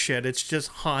occult shit. It's just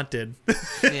haunted.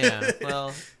 yeah.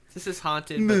 Well, this is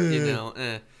haunted, but you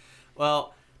know.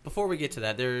 Well, before we get to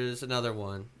that, there's another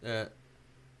one.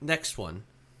 Next one,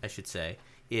 I should say,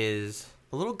 is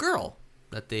a little girl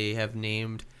that they have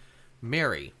named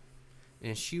Mary,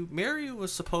 and Mary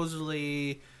was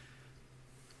supposedly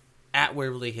at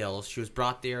Waverly Hills. She was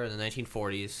brought there in the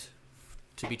 1940s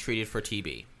to be treated for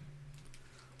TB.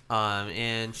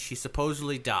 And she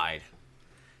supposedly died,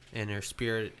 and her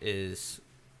spirit is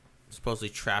supposedly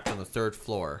trapped on the 3rd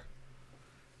floor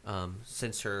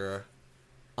since her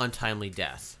untimely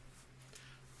death.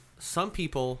 Some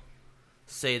people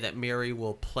say that Mary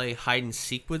will play hide and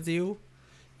seek with you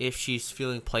if she's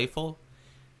feeling playful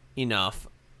enough.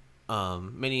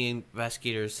 Many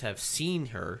investigators have seen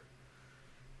her,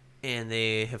 and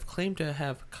they have claimed to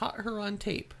have caught her on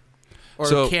tape. Or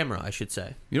So- camera, I should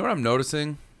say. You know what I'm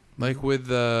noticing? Like with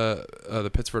the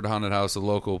Pittsford Haunted House, a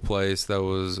local place that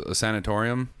was a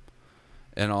sanatorium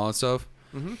and all that stuff.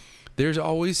 Mm-hmm. There's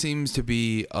always seems to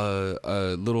be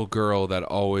a little girl that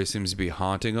always seems to be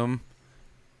haunting them,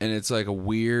 and it's like a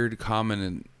weird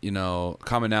commonality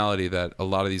that a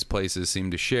lot of these places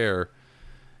seem to share.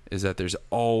 Is that there's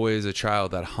always a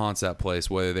child that haunts that place,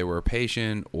 whether they were a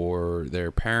patient or their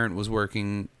parent was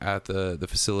working at the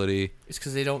facility. It's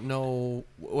because they don't know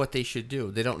what they should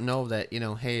do. They don't know that, you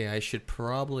know, hey, I should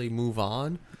probably move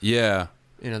on. Yeah.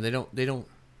 You know, they don't.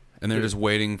 And they're just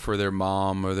waiting for their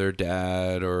mom or their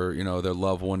dad or, you know, their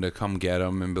loved one to come get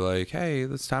them and be like, hey,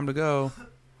 it's time to go.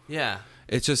 Yeah.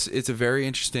 It's a very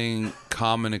interesting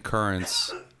common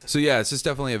occurrence So yeah, it's just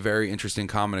definitely a very interesting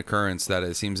common occurrence that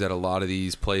it seems that a lot of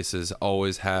these places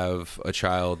always have a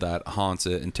child that haunts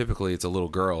it, and typically it's a little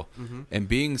girl. Mm-hmm. And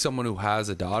being someone who has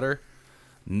a daughter,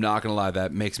 not gonna lie,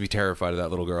 that makes me terrified of that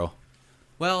little girl.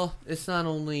 Well, it's not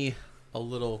only a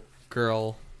little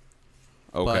girl,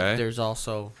 Okay. but there's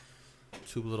also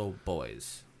 2 little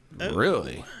boys.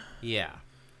 Really? Yeah.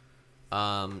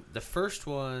 The first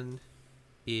one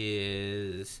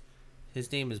is,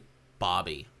 his name is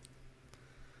Bobby.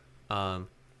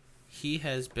 He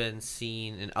has been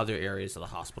seen in other areas of the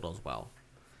hospital as well.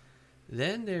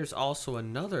 Then there's also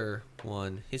another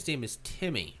one. His name is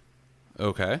Timmy.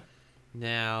 Okay.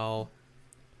 Now,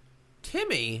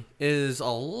 Timmy is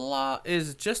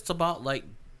just about like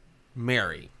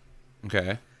Mary.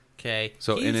 Okay. Okay.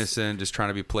 So He's- innocent, just trying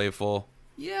to be playful.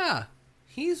 Yeah.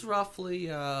 He's roughly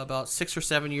about 6 or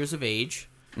 7 years of age,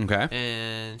 Okay.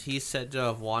 and he's said to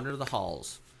have wandered the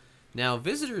halls. Now,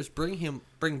 visitors bring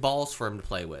balls for him to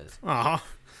play with,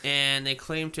 and they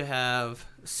claim to have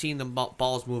seen the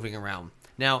balls moving around.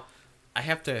 Now, I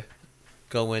have to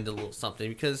go into a little something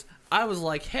because I was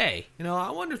like, hey,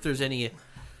 I wonder if there's any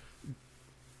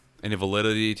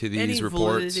validity to these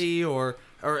reports? validity or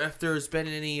if there's been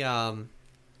any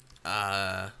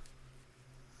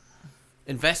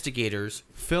investigators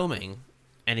filming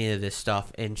any of this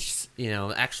stuff and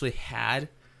actually had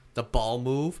the ball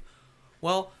move.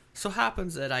 Well, so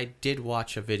happens that I did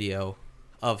watch a video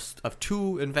of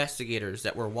 2 investigators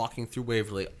that were walking through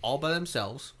Waverly all by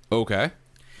themselves. Okay.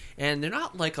 And they're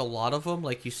not like a lot of them,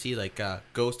 like you see, like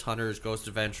Ghost Hunters, Ghost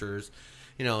Adventurers,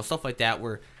 stuff like that,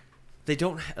 where they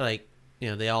don't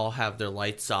they all have their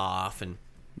lights off and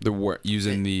They're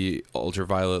using the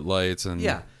ultraviolet lights and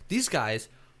yeah, these guys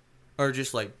are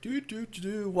just like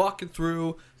walking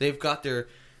through. They've got their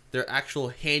actual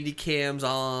handy cams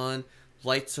on,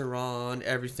 lights are on,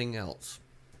 everything else.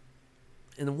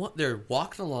 And then they're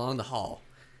walking along the hall.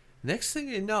 Next thing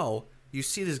you know, you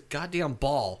see this goddamn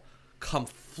ball come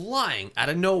flying out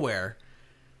of nowhere,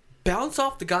 bounce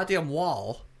off the goddamn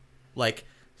wall, like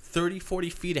 30, 40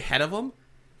 feet ahead of them,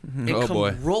 and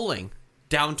come rolling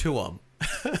down to them.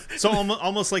 So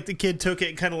almost like the kid took it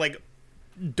and kind of like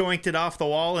doinked it off the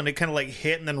wall, and it kind of like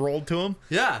hit and then rolled to him.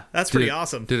 Yeah. That's pretty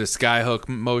awesome. Did a skyhook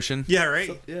motion? Yeah,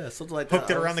 right. Yeah, something like Hooked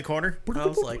that. it around the corner. I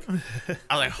was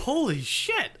like, holy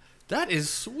shit, that is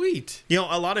sweet.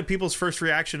 A lot of people's first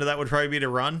reaction to that would probably be to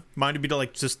run. Mine would be to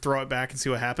like just throw it back and see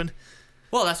what happened.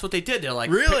 Well, that's what they did. They're like,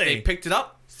 Really? They picked it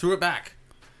up, threw it back.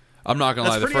 I'm not gonna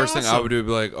lie. That's The pretty first thing I awesome. would do would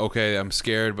be like, okay, I'm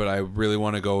scared, but I really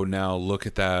want to go now. Look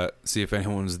at that, see if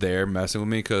anyone's there messing with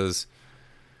me, because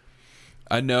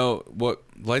I know what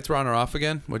lights were on or off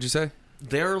again. What'd you say?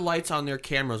 Their lights on their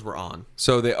cameras were on.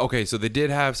 So they did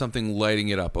have something lighting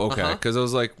it up. Okay, because I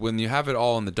was like, when you have it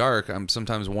all in the dark, I'm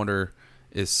sometimes wonder,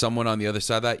 is someone on the other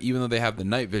side of that, even though they have the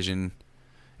night vision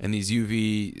and these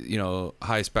UV,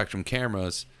 high spectrum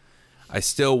cameras, I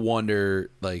still wonder,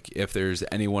 like, if there's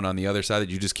anyone on the other side that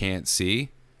you just can't see.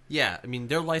 Yeah, I mean,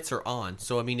 their lights are on.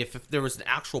 So, I mean, if there was an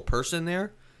actual person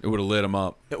there, It would have lit them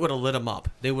up. it would have lit them up.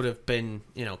 They would have been,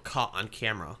 caught on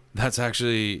camera. That's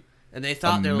actually And they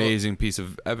thought amazing piece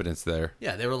of evidence there.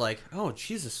 Yeah, they were like, oh,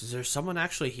 Jesus, is there someone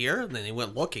actually here? And then they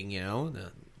went looking,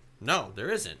 No, there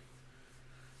isn't.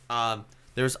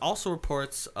 There's also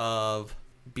reports of,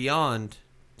 beyond,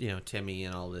 Timmy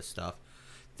and all this stuff,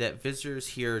 that visitors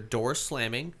hear doors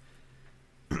slamming,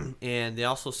 and they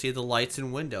also see the lights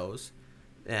and windows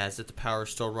as if the power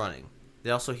is still running. They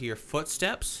also hear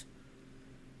footsteps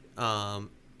in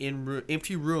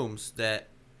empty rooms that,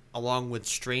 along with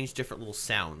strange different little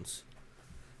sounds.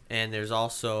 And there's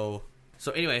also...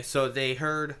 So they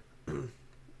heard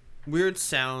weird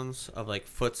sounds of like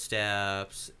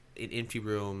footsteps in empty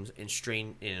rooms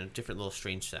and different little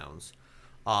strange sounds.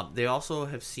 They also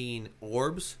have seen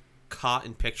orbs caught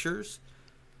in pictures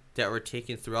that were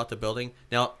taken throughout the building.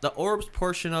 Now, the orbs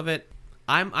portion of it,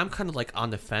 I'm kind of like on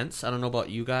the fence. I don't know about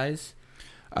you guys.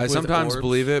 I With sometimes orbs.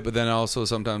 believe it, but then also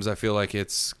sometimes I feel like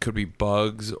could be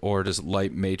bugs or just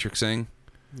light matrixing.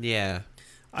 Yeah.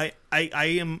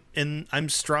 I'm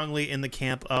strongly in the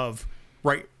camp of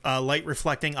light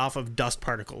reflecting off of dust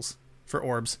particles for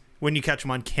orbs when you catch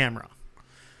them on camera.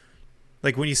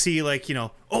 Like when you see you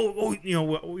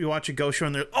watch a ghost show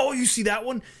and they're, oh, you see that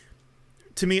one?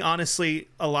 To me, honestly,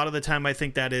 a lot of the time I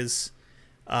think that is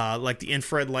like the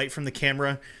infrared light from the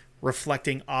camera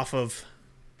reflecting off of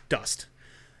dust.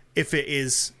 If it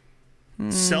is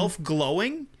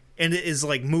self-glowing and it is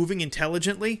like moving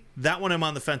intelligently, that one I'm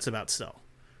on the fence about still.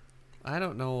 I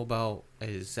don't know about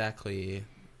exactly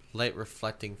light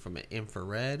reflecting from an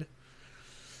infrared,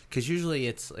 because usually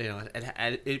it's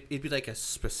it'd be like a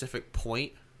specific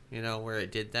point you know, where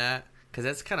it did that. Because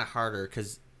that's kind of harder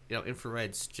because, you know,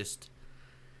 infrared's just,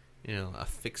 you know, a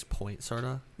fixed point, sort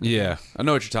of. Yeah, I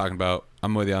know what you're talking about.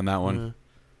 I'm with you on that one.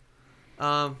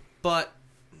 But,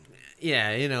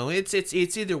 yeah, you know, it's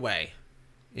either way.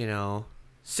 You know,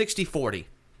 60-40,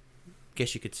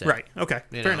 guess you could say. Right. Okay.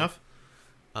 You Fair know.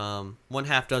 enough. One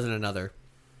half dozen another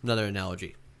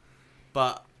analogy.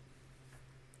 But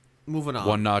moving on.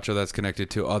 One nacho that's connected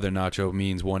to other nacho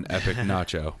means one epic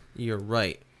nacho. You're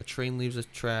right. A train leaves its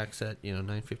tracks at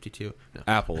 9:52. No.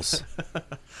 Apples.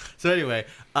 So anyway,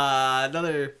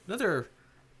 another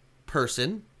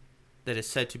person that is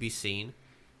said to be seen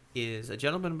is a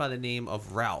gentleman by the name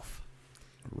of Ralph.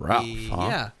 Ralph, huh?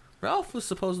 Yeah, Ralph was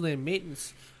supposedly a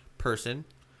maintenance person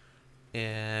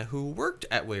who worked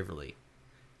at Waverly,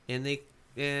 and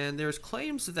there's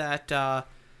claims that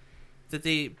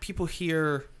people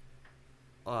hear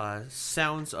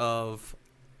sounds of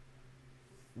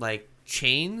like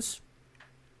chains,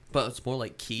 but it's more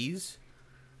like keys.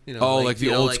 You know, like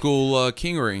the old school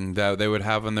king ring that they would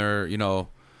have on their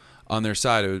on their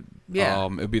side. It would,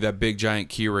 it'd be that big giant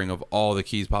key ring of all the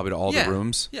keys, probably to all the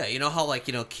rooms. Yeah, you know how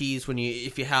keys when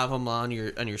if you have them on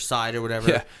your side or whatever.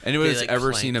 Yeah, anyone that's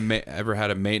ever clank. seen ever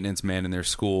had a maintenance man in their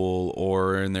school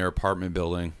or in their apartment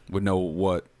building would know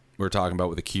what we're talking about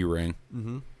with a key ring.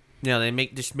 Mm-hmm. Yeah, they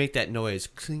make that noise,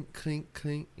 clink, clink,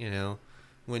 clink. You know,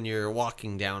 when you're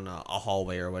walking down a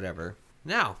hallway or whatever.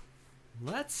 Now,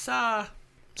 let's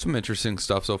some interesting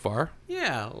stuff so far.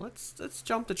 Yeah, let's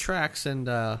jump the tracks and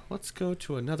let's go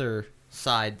to another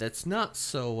side that's not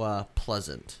so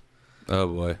pleasant. Oh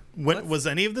boy. Was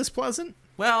any of this pleasant?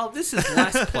 Well, this is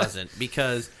less pleasant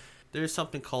because there's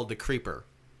something called the creeper.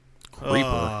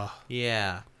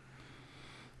 Yeah.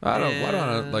 Why don't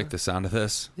I like the sound of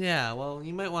this? Yeah, well,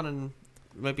 you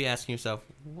might be asking yourself,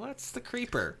 what's the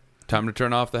creeper? Time to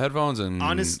turn off the headphones and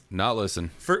not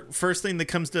listen. First thing that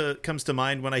comes to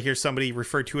mind when I hear somebody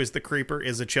referred to as the creeper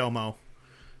is a chomo.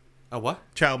 A what?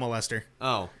 Child molester.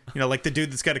 Oh. Like the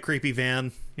dude that's got a creepy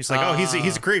van. He's like,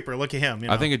 he's a creeper. Look at him.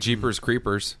 I think of Jeepers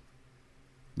Creepers.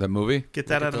 That movie? Get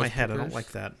that Look at out of my those head. I creepers. don't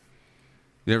like that.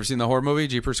 You ever seen the horror movie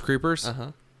Jeepers Creepers?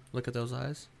 Uh-huh. Look at those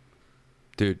eyes.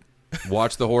 Dude,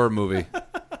 watch the horror movie.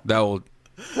 That will...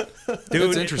 Dude,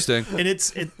 it's interesting. And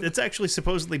it's actually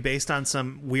supposedly based on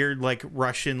some weird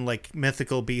Russian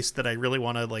mythical beast that I really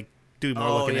want to do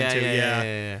more looking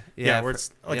into. Yeah, where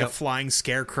it's a flying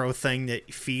scarecrow thing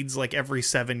that feeds every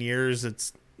 7 years.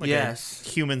 It's a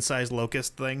human-sized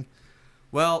locust thing.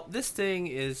 Well, this thing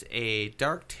is a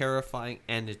dark, terrifying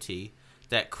entity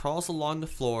that crawls along the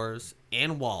floors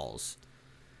and walls.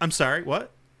 I'm sorry,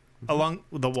 what? Mm-hmm. Along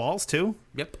the walls too?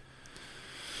 Yep.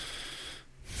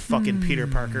 Fucking Peter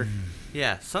Parker.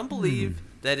 Yeah, some believe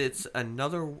that it's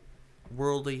another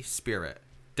worldly spirit,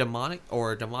 demonic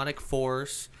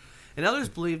force, and others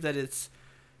believe that it's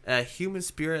a human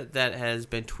spirit that has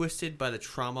been twisted by the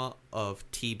trauma of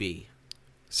TB.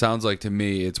 Sounds like to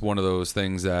me it's one of those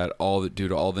things that due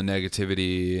to all the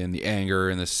negativity and the anger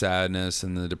and the sadness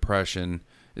and the depression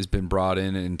has been brought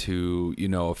into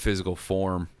a physical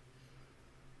form.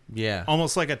 Yeah.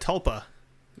 Almost like a tulpa.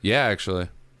 Yeah, actually.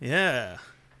 Yeah.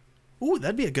 Ooh,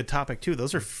 that'd be a good topic too.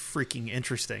 Those are freaking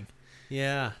interesting.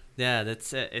 Yeah.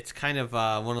 That's it's kind of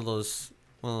one of those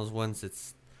ones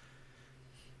that's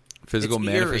physical it's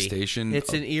manifestation. Eerie.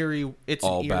 It's an eerie. It's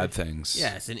all an eerie, bad things.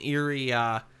 Yeah, it's an eerie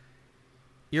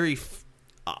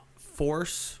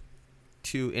force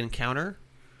to encounter,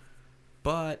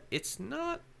 but it's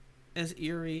not as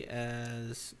eerie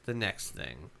as the next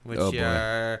thing, which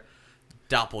are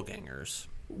doppelgangers.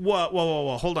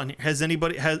 Whoa! Hold on.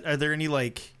 Are there any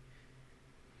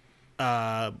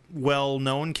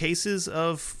well-known cases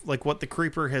of what the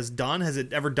creeper has done? Has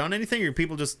it ever done anything, or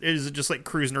is it just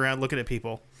cruising around looking at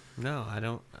people? No, I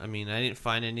don't. I mean, I didn't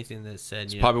find anything that said.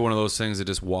 It's probably one of those things that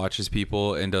just watches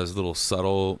people and does little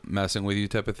subtle messing with you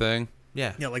type of thing.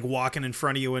 Yeah. Yeah, like walking in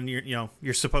front of you and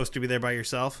you're supposed to be there by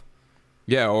yourself.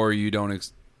 Yeah, or you don't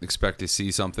expect to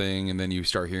see something and then you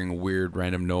start hearing a weird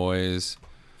random noise.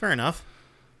 Fair enough.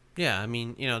 Yeah, I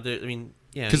mean, yeah.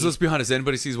 Because let's be honest,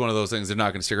 anybody sees one of those things, they're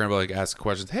not going to stick around and ask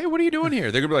questions. Hey, what are you doing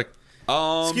here? They're going to be like,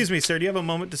 excuse me, sir. Do you have a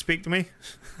moment to speak to me?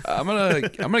 I'm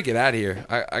gonna get out of here.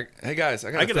 Hey guys,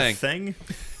 I got a thing.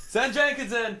 Send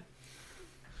Jenkins in.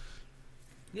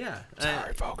 Yeah.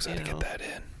 Sorry, folks, I had to get that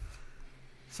in.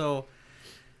 So,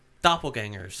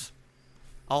 doppelgangers,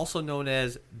 also known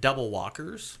as double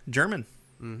walkers. German.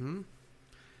 Mm-hmm.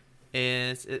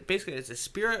 And basically, it's a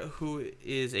spirit who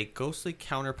is a ghostly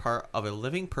counterpart of a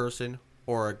living person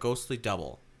or a ghostly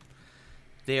double.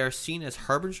 They are seen as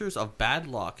harbingers of bad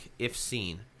luck if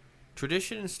seen.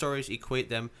 Tradition and stories equate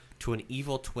them to an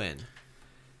evil twin.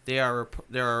 there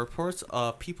are reports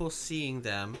of people seeing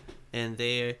them, and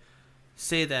they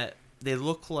say that they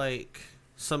look like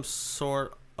some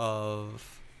sort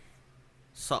of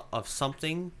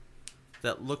something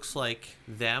that looks like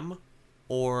them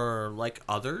or like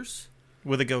others.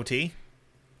 With a goatee.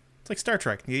 It's like Star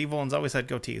Trek. The evil ones always had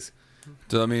goatees.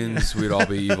 So that means we'd all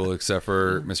be evil except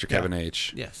for Mr. Kevin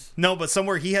H. Yes, No, but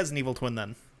somewhere he has an evil twin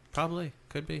then. probably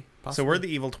could be. So Possibly. we're the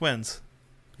evil twins.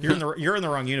 You're in the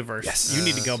wrong universe. Yes. You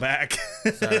need to go back.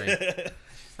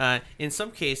 Sorry. In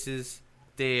some cases,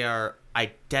 they are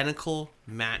identical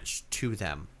match to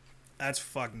them, That's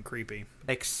fucking creepy.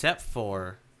 except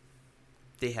for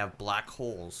they have black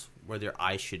holes where their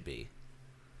eyes should be.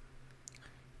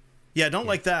 Yeah, don't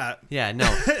like that. Yeah,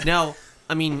 no. Now,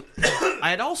 I mean,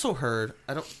 I had also heard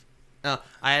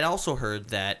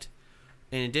that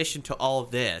in addition to all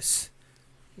of this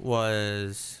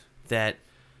was that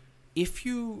if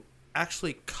you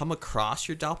actually come across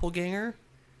your doppelganger,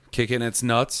 Kicking its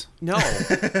nuts. no,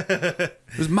 It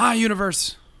was my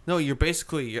universe. no, you're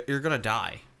basically you're gonna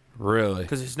die Really?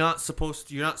 because you're not supposed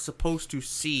to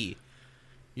see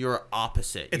your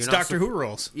opposite. It's You're not Doctor Who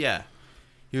rules. Yeah,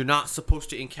 you're not supposed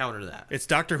to encounter that. It's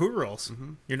Doctor Who rules.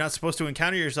 You're not supposed to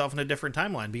encounter yourself in a different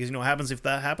timeline because you know what happens if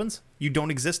that happens? You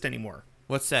don't exist anymore.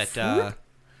 What's that?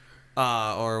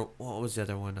 Or what was the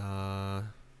other one?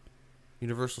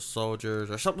 Universal Soldiers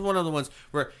or something. One of the ones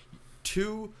where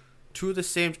two of the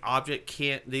same object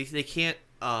can't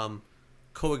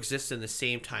coexist in the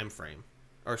same time frame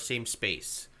or same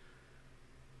space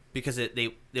because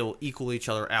they will equal each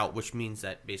other out, which means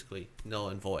that basically null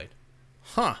and void.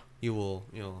 Huh. You will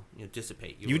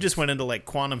dissipate. You just went into like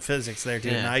quantum physics there,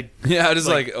 dude. Yeah. And I Yeah, just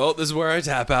like, oh, this is where I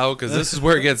tap out because this is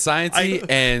where it gets sciencey,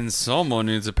 and someone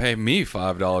needs to pay me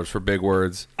 $5 for big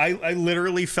words. I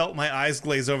literally felt my eyes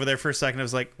glaze over there for a second. I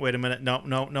was like, wait a minute.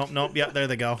 Nope. Yeah, there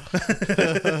they go.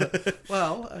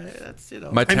 well, that's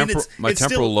My I mean, temporal it's temporal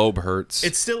still- lobe hurts.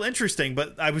 It's still interesting,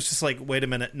 but I was just like, wait a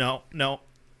minute. No.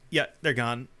 Yeah, they're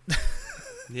gone.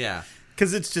 yeah.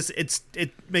 Because it's just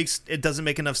it doesn't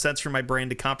make enough sense for my brain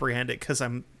to comprehend it because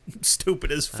I'm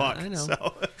stupid as fuck. I know.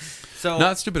 So So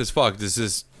Not stupid as fuck. This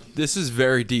is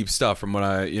very deep stuff from what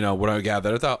I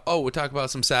gathered. I thought, oh, we'll talk about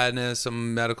some sadness,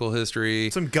 some medical history,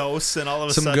 some ghosts, and all of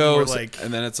a some sudden ghosts, we're like,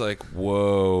 and then it's like,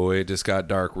 whoa, it just got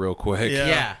dark real quick.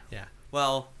 Yeah. yeah.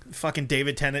 Well, fucking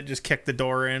David Tennant just kicked the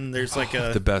door in. There's like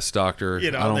a The best doctor. You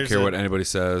know, I don't there's care a- what anybody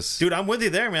says. dude. I'm with you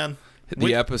there, man.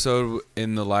 The episode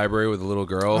in the library with the little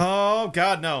girl, Oh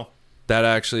God, no. that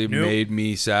actually Nope. made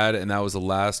me sad, and that was the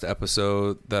last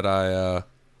episode that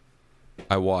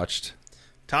I watched.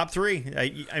 Top three.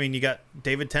 I mean, you got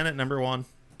David Tennant number 1,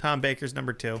 Tom Baker's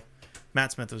number 2,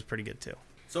 Matt Smith was pretty good too.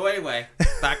 so anyway,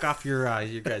 back off your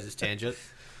guys' tangent.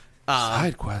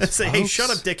 Side quest. Say, hey, folks. shut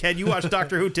up, dickhead. You watch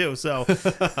Doctor Who too, so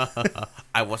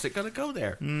I wasn't gonna go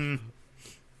there.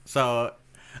 So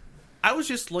I was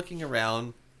just looking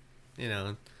around,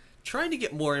 trying to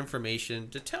get more information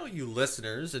to tell you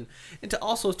listeners and to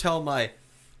also tell my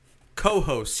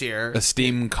co-hosts here,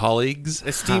 Esteemed colleagues.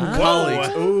 esteemed colleagues.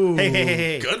 Whoa.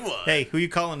 Hey. Good one. Hey, who you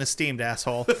calling esteemed,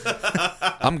 asshole?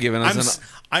 I'm giving us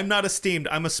I'm not esteemed.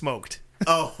 I'm a smoked.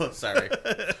 Oh, sorry.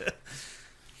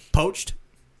 Poached.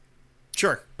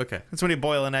 Sure. Okay, That's when you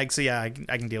boil an egg. So yeah, I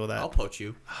can deal with that. I'll poach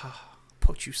you.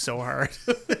 Poach you so hard.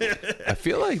 I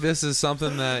feel like this is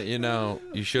something that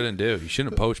you shouldn't do. You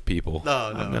shouldn't poach people.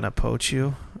 No, I'm gonna poach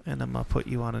you, and I'm gonna put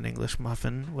you on an English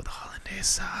muffin with hollandaise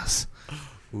sauce.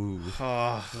 Ooh.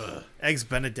 Oh, eggs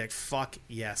Benedict. Fuck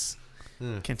yes.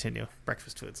 Continue.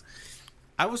 Breakfast foods.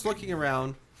 I was looking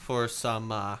around for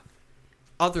some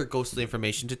other ghostly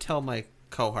information to tell my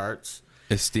cohorts.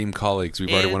 Esteemed colleagues. We've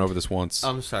already And- went over this once.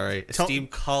 I'm sorry,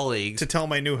 esteemed colleagues. To tell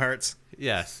my new hearts.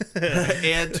 Yes,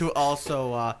 and to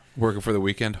also Working for the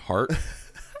weekend. Heart.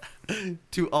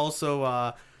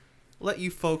 let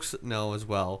you folks know as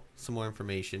well some more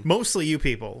information. Mostly you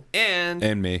people. And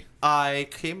And me. I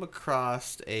came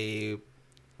across a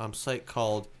site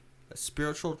called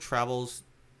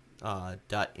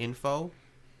spiritualtravels.info,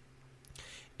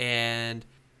 and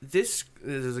this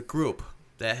is a group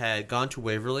that had gone to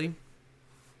Waverly,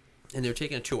 and they were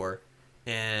taking a tour,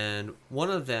 and one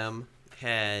of them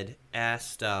had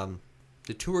asked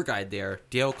the tour guide there,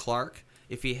 Dale Clark,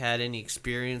 if he had any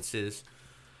experiences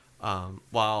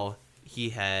while he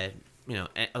had,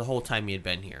 the whole time he had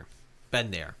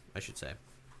been there, I should say.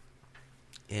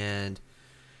 And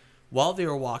while they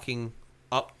were walking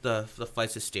up the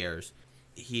flights of stairs,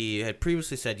 he had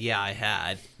previously said, yeah, I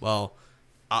had. Well,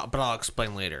 but I'll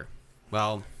explain later.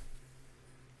 Well,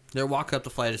 they're walking up the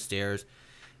flight of stairs,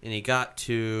 and he got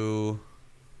to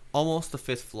almost the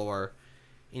 5th floor,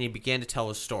 and he began to tell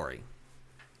his story.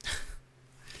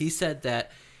 He said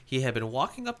that he had been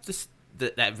walking up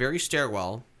that very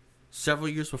stairwell several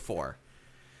years before.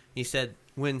 He said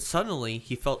when suddenly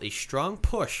he felt a strong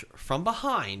push from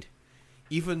behind,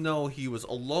 even though he was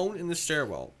alone in the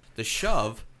stairwell. The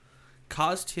shove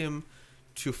caused him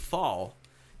to fall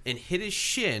and hit his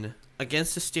shin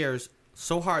against the stairs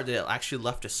so hard that it actually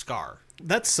left a scar.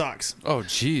 That sucks. Oh,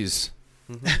 jeez.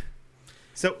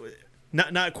 So,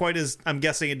 not quite as, I'm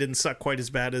guessing it didn't suck quite as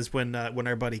bad as when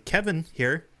our buddy Kevin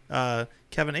here,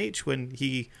 Kevin H, when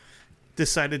he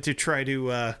decided to try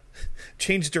to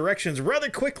change directions rather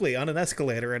quickly on an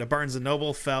escalator at a Barnes &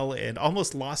 Noble, fell and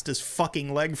almost lost his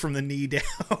fucking leg from the knee down.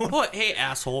 Oh, hey,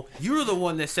 asshole. You were the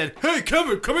one that said, hey,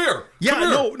 Kevin, come here. Yeah,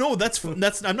 come here. no, that's I'm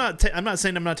not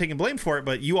saying I'm not taking blame for it,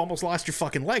 but you almost lost your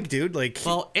fucking leg, dude. Like,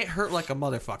 Well, it hurt like a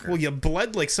motherfucker. well, you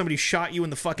bled like somebody shot you in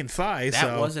the fucking thigh. That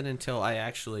so. wasn't until I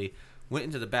actually went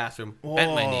into the bathroom,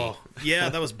 bent my knee. Yeah,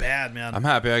 that was bad, man. I'm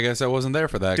happy. I guess I wasn't there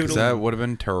for that because Dude, that would have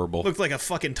been terrible. Looked like a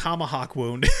fucking tomahawk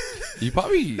wound. You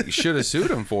probably should have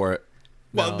sued him for it.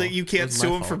 Well, No, you it can't was sue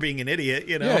my him for fault. being an idiot,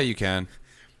 you know? Yeah, you can.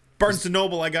 Barnes &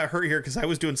 Noble, I got hurt here because I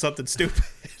was doing something stupid.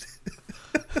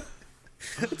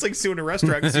 It's like suing a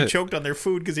restaurant because he choked on their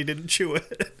food because he didn't chew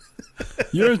it.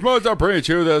 You're supposed to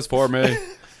pre-chew this for me.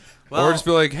 Well, Or just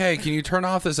be like, hey, can you turn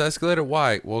off this escalator?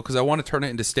 Why? Well, because I want to turn it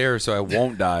into stairs so I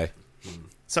won't die.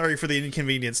 Sorry for the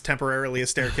inconvenience, temporarily a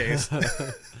staircase.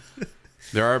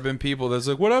 There have been people that's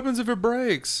like, what happens if it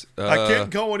breaks? I can't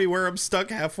go anywhere. I'm stuck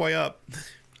halfway up.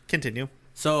 Continue.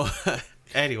 So,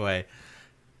 anyway,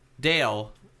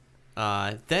 Dale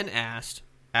then asked,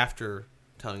 after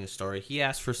telling his story, he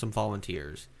asked for some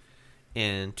volunteers.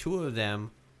 And two of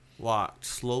them walked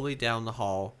slowly down the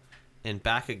hall and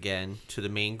back again to the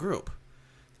main group.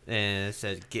 And it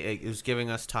said it was giving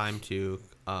us time to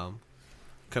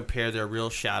compare their real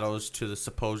shadows to the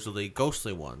supposedly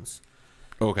ghostly ones.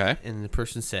 Okay. And the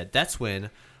person said, that's when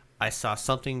I saw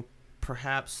something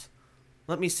perhaps...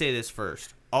 Let me say this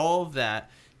first. All of that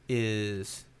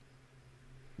is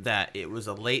that I was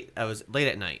late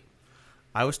at night.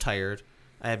 I was tired.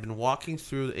 I had been walking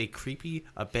through a creepy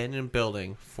abandoned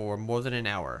building for more than an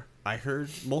hour. I heard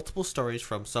multiple stories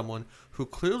from someone who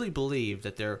clearly believed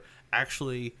that there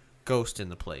actually ghosts in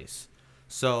the place.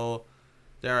 So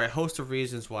there are a host of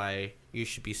reasons why you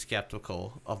should be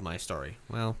skeptical of my story.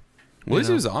 Well, At least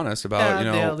he was honest about,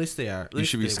 at least they are. At you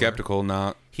least should be they were. skeptical,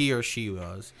 not. He or she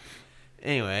was.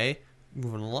 Anyway,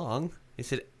 moving along, he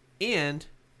said, and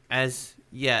as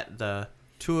yet the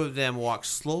two of them walked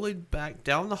slowly back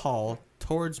down the hall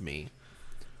towards me.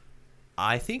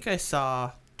 I think I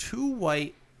saw two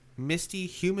white, misty,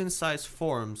 human-sized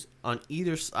forms on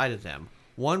either side of them,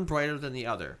 one brighter than the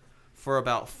other, for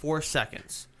about 4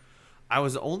 seconds. I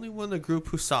was the only one in the group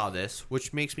who saw this,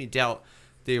 which makes me doubt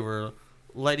they were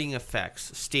lighting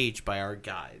effects staged by our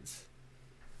guides.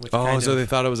 Which Oh, kind so of- they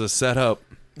thought it was a setup.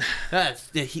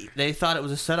 they thought it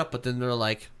was a setup, but then they're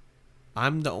like,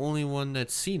 I'm the only one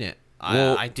that's seen it.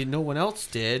 Well- I didn't no one else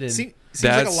did. And Seems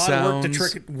That like a lot of work to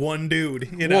sounds- trick one dude,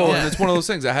 you know? Well, Yeah. and it's one of those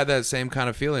things. I had that same kind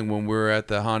of feeling when we were at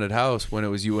the haunted house when it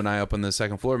was you and I up on the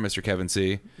second floor, Mr. Kevin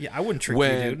C. Yeah, I wouldn't trick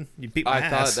When you, dude. You'd beat my I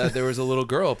ass. thought that there was a little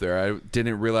girl up there. I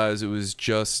didn't realize it was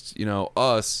just,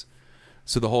 us.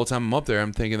 So the whole time I'm up there,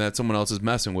 I'm thinking that someone else is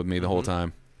messing with me the whole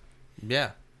time.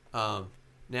 yeah.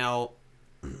 Now,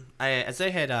 as I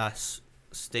had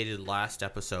stated last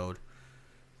episode,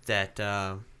 that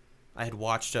I had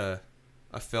watched a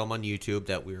film on YouTube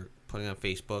that we were putting on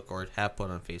Facebook, or have put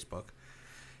on Facebook,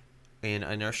 and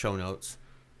in our show notes,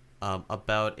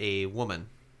 about a woman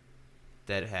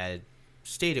that had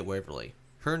stayed at Waverly.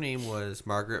 Her name was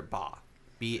Margaret Baugh,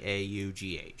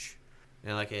 Baugh.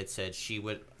 And like I had said, she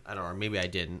would, I don't know, or maybe I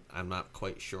didn't, I'm not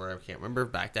quite sure, I can't remember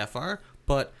back that far,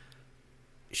 but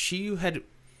she had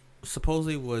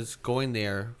supposedly was going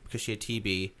there because she had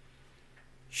TB.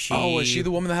 Oh, was she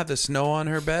the woman that had the snow on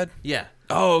her bed? Yeah.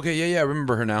 Oh, okay. Yeah, I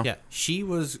remember her now. Yeah, she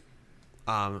was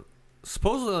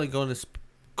supposedly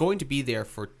going to be there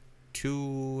for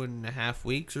 2.5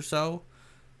 weeks or so,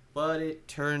 but it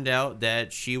turned out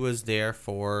that she was there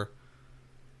for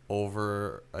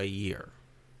over a year.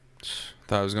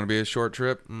 Thought it was going to be a short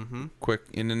trip. Mm-hmm. Quick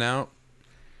in and out.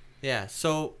 Yeah,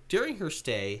 so during her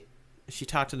stay, she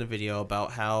talked in the video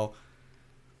about how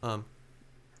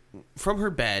from her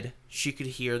bed she could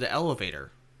hear the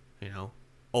elevator,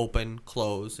 open,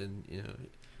 close, and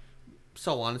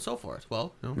so on and so forth.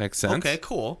 Well, Makes sense. Okay,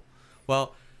 cool.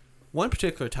 Well, one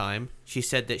particular time she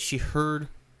said that she heard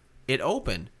it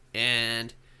open,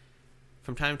 and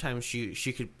from time to time she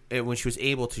could, when she was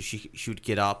able to, she would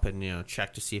get up and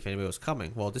check to see if anybody was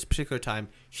coming. Well, this particular time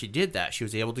she did that. She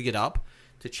was able to get up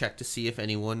to check to see if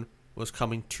anyone was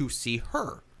coming to see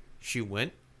her. She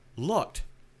went, looked.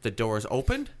 The doors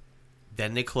opened,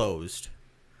 then they closed.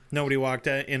 Nobody walked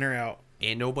in or out.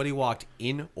 And nobody walked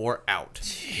in or out.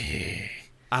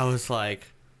 I was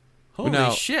like, holy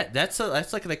Now- shit. That's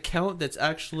like an account that's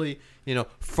actually,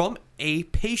 from a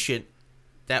patient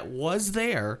that was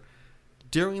there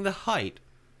during the height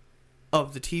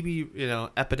of the TB,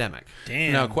 epidemic.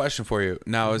 Damn. Now, question for you.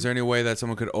 Now, is there any way that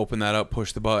someone could open that up,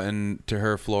 push the button to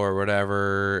her floor or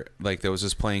whatever, like that was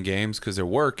just playing games? Because there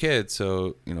were kids,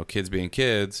 so, kids being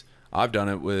kids. I've done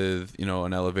it with,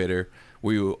 an elevator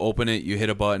where you open it, you hit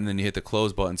a button, then you hit the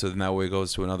close button, so then that way it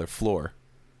goes to another floor.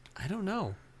 I don't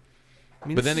know. I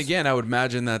mean, But then again, I would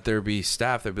imagine that there'd be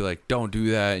staff that'd be like, don't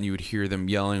do that, and you would hear them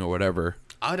yelling or whatever.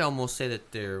 I'd almost say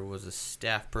that there was a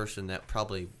staff person that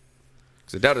probably...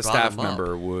 Because I doubt a Brought staff them up.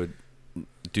 member would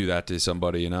do that to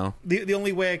somebody, The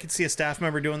only way I could see a staff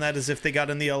member doing that is if they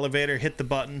got in the elevator, hit the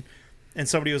button, and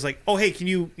somebody was like, oh, hey, can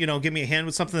you, give me a hand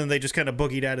with something? And they just kind of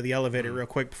boogied out of the elevator real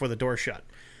quick before the door shut.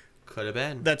 Could have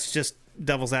been. That's just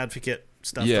devil's advocate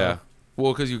stuff. Yeah. though.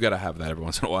 Well, because you got to have that every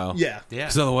once in a while. Yeah. Yeah.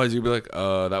 Because otherwise you'd be like,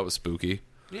 that was spooky.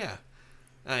 Yeah.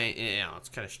 I mean, it's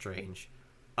kind of strange.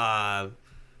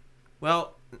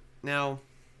 Well, now,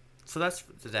 so that's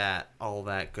that, all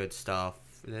that good stuff.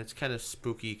 And it's kind of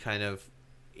spooky, kind of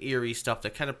eerie stuff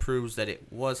that kind of proves that it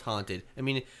was haunted. I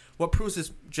mean, what proves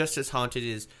it's just as haunted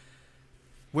is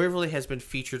Waverly has been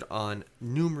featured on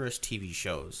numerous TV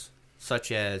shows,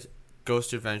 such as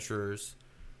Ghost Adventurers,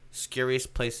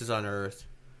 Scariest Places on Earth,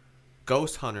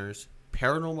 Ghost Hunters,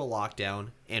 Paranormal Lockdown,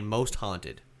 and Most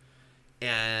Haunted.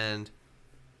 And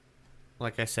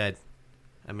like I said,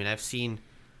 I mean, I've seen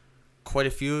quite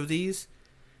a few of these,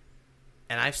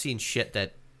 and I've seen shit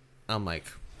that I'm like,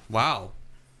 wow,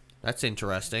 that's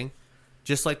interesting.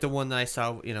 Just like the one that I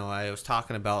saw, I was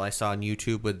talking about, I saw on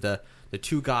YouTube with the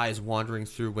two guys wandering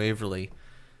through Waverly.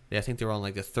 I think they were on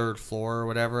like the 3rd floor or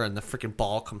whatever, and the freaking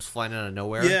ball comes flying out of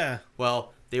nowhere. Yeah.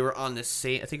 Well, they were on the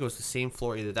same, I think it was the same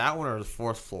floor, either that one or the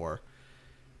 4th floor.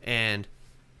 And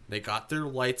they got their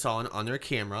lights on their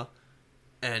camera,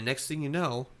 and next thing you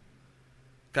know,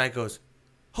 guy goes,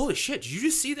 holy shit, did you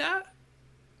just see that?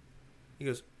 He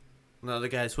goes, no, the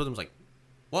guy that's with him was like,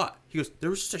 what? He goes, there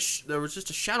was just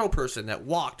a shadow person that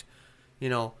walked,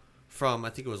 from, I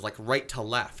think it was like right to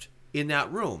left in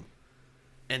that room.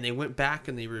 And they went back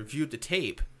and they reviewed the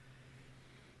tape,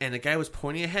 and the guy was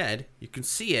pointing ahead. You can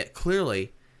see it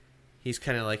clearly. He's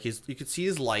kind of like, you could see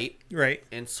his light Right.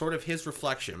 and sort of his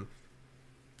reflection,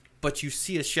 but you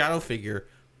see a shadow figure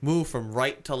move from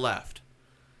right to left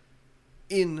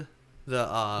in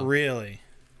the Really?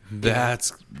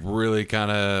 That's really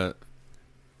kind of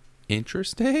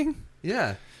interesting.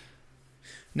 yeah.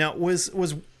 Now, was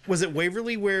it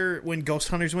Waverly where when Ghost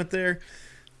Hunters went there,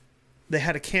 they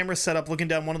had a camera set up looking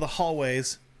down one of the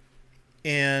hallways,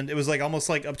 and it was like almost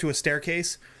like up to a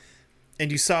staircase,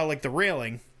 and you saw like the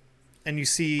railing, and you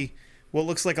see what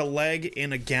looks like a leg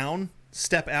in a gown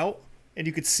step out, and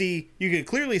you could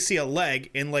clearly see a leg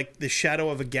in like the shadow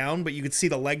of a gown, but you could see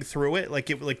the leg through it, like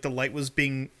the light was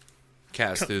being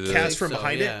Cast through the... cast from so,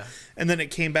 behind yeah. it, and then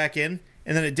it came back in,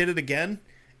 and then it did it again,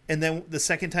 and then the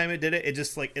second time it did it, it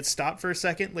just like it stopped for a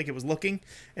second, like it was looking,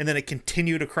 and then it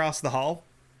continued across the hall.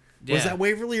 Was Yeah. that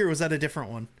Waverly or was that a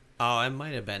different one? Oh, it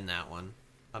might have been that one.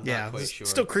 I'm Yeah, not quite it's sure.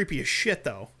 still creepy as shit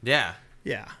though. Yeah.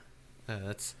 Yeah,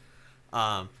 That's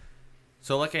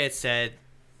so like I had said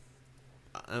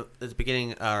at the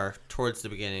beginning, or towards the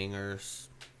beginning or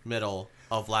middle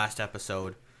of last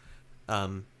episode,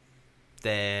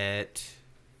 that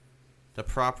the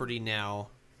property now,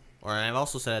 or I've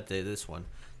also said at this one,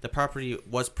 the property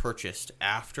was purchased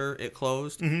after it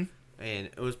closed, and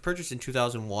it was purchased in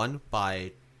 2001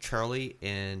 by Charlie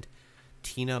and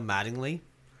Tina Mattingly.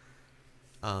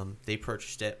 They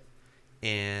purchased it,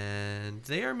 and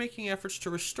they are making efforts to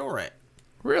restore it,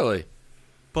 Really?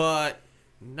 but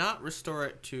not restore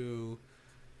it to,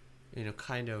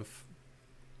 kind of,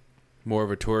 More of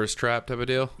a tourist trap type of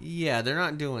deal? yeah, they're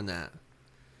not doing that.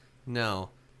 No,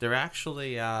 they're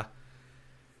actually,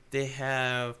 they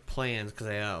have plans, because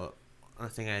I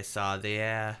think I saw,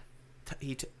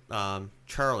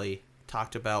 Charlie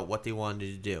talked about what they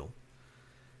wanted to do.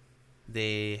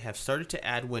 They have started to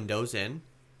add windows in.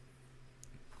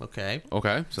 Okay.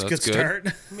 Okay, so it's a that's good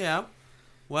good. start. Yeah.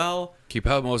 Well, Keep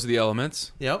out most of the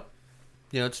elements. yep.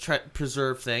 To try to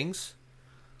preserve things.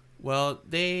 Well,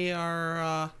 they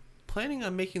are planning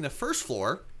on making the first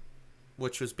floor,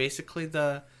 which was basically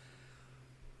the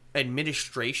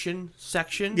administration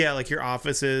section. Yeah, like your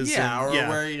offices. Yeah, and, or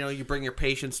where you bring your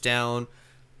patients down,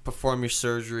 perform your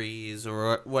surgeries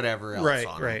or whatever else. right,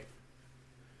 on right.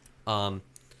 them.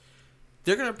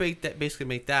 They're gonna basically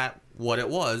make that what it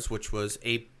was, which was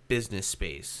a business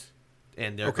space.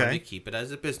 And they're going Okay. to keep it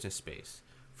as a business space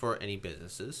for any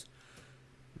businesses.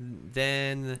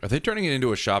 Then, Are they turning it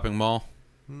into a shopping mall?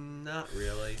 not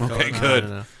really. Okay, No, good.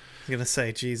 no. I was gonna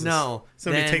say, Jesus. No,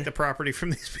 Somebody then- take the property from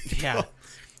these people. Yeah.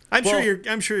 I'm Well-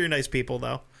 sure you're nice people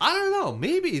though. I don't know.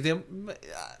 Maybe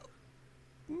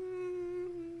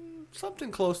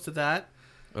something close to that.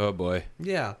 Oh boy.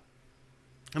 Yeah.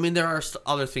 I mean, there are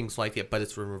other things like it, but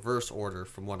it's in reverse order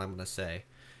from what I'm going to say.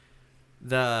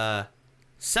 The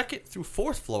second through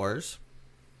fourth floors,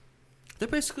 they're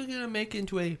basically going to make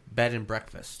into a bed and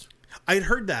breakfast. I'd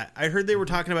heard that. I heard they were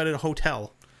talking about it at a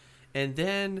hotel. And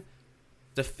then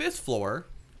the fifth floor,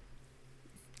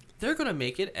 they're going to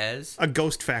make it as, A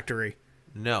ghost factory.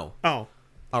 no, Oh.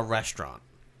 a restaurant.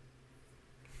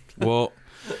 Well,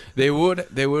 they would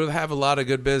have a lot of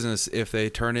good business if they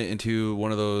turn it into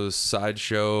one of those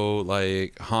sideshow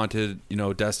like haunted,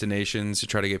 destinations to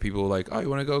try to get people like, oh, you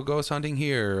want to go ghost hunting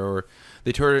here, or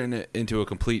they turn it into a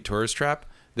complete tourist trap.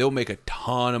 They'll make a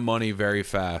ton of money very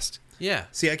fast Yeah.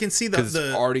 See, I can see because it's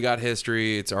the already got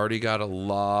history. It's already got a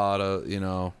lot of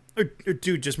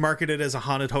dude, just market it as a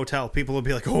haunted hotel. People will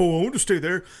be like, "Oh, I want to stay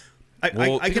there." I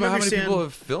Well, I think can about understand, how many people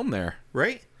have filmed there.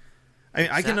 right? I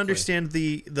can Exactly. understand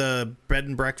the bed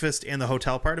and breakfast and the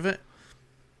hotel part of it.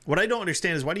 What I don't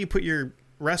understand is why do you put your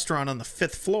restaurant on the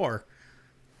fifth floor?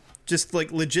 Just like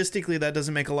logistically, that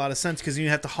doesn't make a lot of sense because you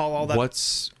have to haul all that.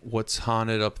 What's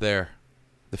haunted up there?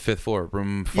 The fifth floor,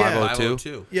 room Yeah. 502.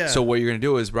 502. Yeah. So what you're going to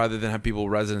do is rather than have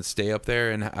residents stay up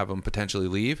there and have them potentially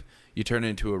leave, you turn it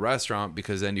into a restaurant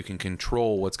because then you can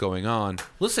control what's going on.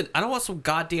 Listen, I don't want some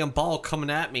goddamn ball coming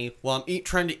at me while I'm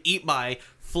trying to eat my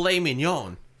filet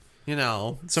mignon.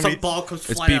 Somebody- some ball comes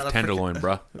It's flying beef out of tenderloin,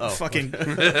 bruh. Oh,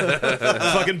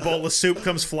 fucking bowl of soup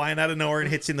comes flying out of nowhere and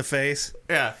hits you in the face.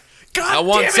 yeah. God I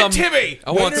want damn some it, Timmy!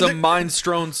 I want Waiter, some the-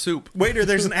 mind-strown soup. Waiter,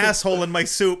 there's an asshole in my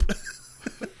soup.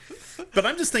 But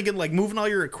I'm just thinking, like, moving all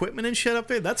your equipment and shit up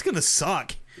there, that's gonna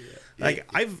suck. Like,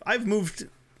 I've moved,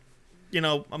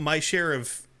 my share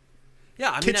of Yeah,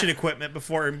 I mean, kitchen equipment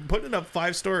before, and putting it up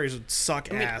 5 stories would suck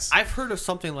I mean, ass. I've heard of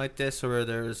something like this where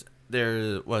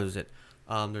what is it?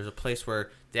 There's a place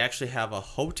where they actually have a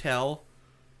hotel,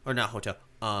 or not hotel.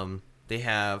 They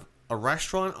have a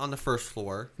restaurant on the first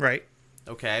floor, Right.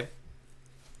 okay,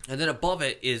 and then above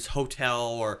it is hotel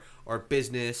or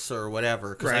business or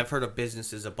whatever. Because Right. I've heard of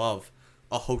businesses above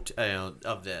a hotel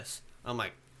of this. I'm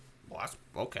like, well, that's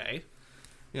okay.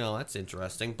 That's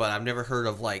interesting. But I've never heard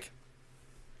of like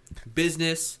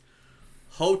business,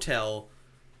 hotel,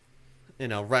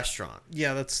 restaurant.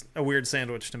 Yeah, that's a weird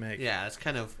sandwich to make. Yeah, it's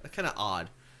kind of odd.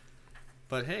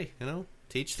 But hey,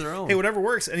 teach their own. Hey, whatever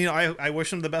works. And, I wish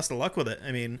them the best of luck with it.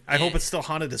 I mean, I hope Yeah. it's still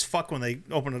haunted as fuck when they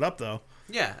open it up, though.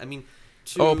 Yeah, I mean,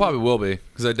 Oh, it probably will be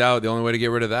because I doubt the only way to get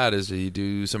rid of that is to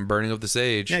do some burning of the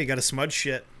sage. Yeah, you got to smudge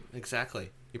shit. Exactly.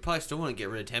 You probably still want to get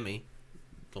rid of Timmy.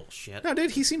 Little shit. No,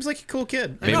 dude, he seems like a cool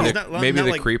kid. I Maybe know, the, he's not maybe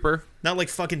the like, creeper. Not like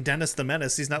fucking Dennis the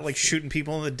Menace. He's not like shooting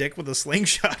people in the dick with a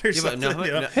slingshot or Yeah, but something. no,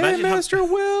 you know? no, Hey, imagine how- Master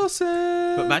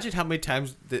Wilson. But imagine how many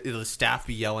times the staff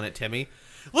be yelling at Timmy.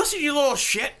 Listen, you little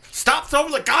shit! Stop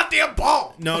throwing the goddamn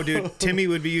ball! No, dude, Timmy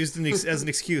would be used as an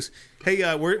excuse. Hey,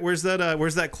 where's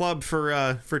that club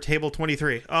for table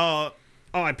 23? Oh,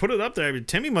 I put it up there. I mean,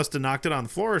 Timmy must have knocked it on the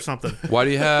floor or something. Why do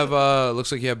you have?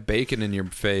 Looks like you have bacon in your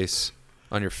face.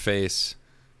 On your face.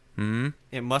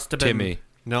 It must have been Timmy.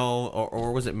 No,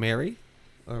 or was it Mary?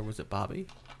 Or was it Bobby?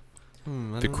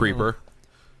 The creeper.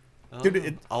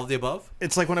 Dude, All of the above?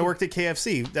 it's like when I worked at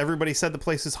KFC. Everybody said the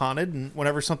place is haunted, and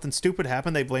whenever something stupid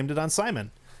happened, they blamed it on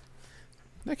Simon.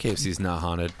 That KFC's not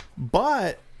haunted.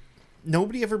 But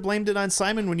nobody ever blamed it on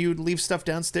Simon when you would leave stuff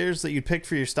downstairs that you picked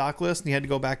for your stock list and you had to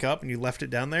go back up and you left it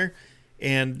down there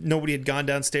and nobody had gone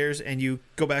downstairs and you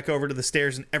go back over to the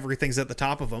stairs and everything's at the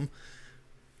top of them.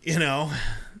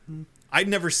 I'd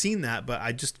never seen that, but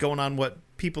I just going on what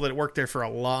people that worked there for a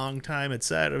long time had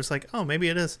said. I was like, oh, maybe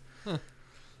it is. Well,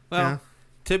 Yeah.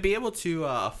 to be able to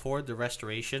afford the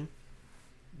restoration,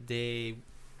 they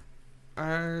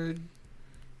are,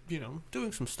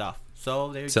 doing some stuff.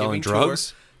 So they're Selling giving drugs?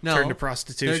 tours. No, Turn to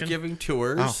prostitution? They're giving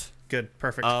tours Oh, good.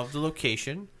 Perfect. of the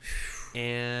location,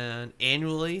 and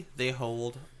annually they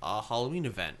hold a Halloween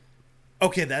event.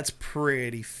 Okay, that's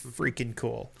pretty freaking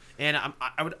cool. And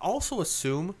I would also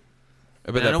assume,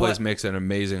 I bet And I that know place what- makes an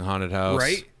amazing haunted house.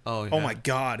 Right? Oh, Oh yeah. my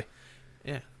God.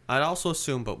 yeah, I'd also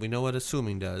assume, but we know what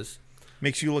assuming does.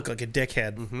 Makes you look like a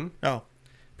dickhead. Mm-hmm. Oh,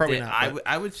 probably They- not. but-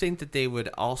 I would think that they would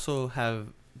also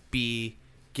be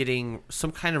getting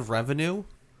some kind of revenue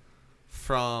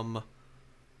from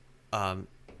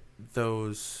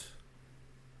those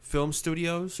film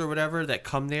studios or whatever that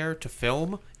come there to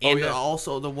film, Oh, and yeah. they're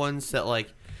also the ones that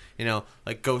like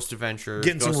Ghost Adventure,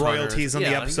 Getting some Ghost royalties on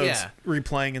Hunters. the episodes Yeah.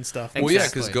 replaying and stuff. Exactly. Well, yeah,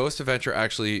 because Ghost Adventure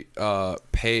actually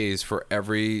pays for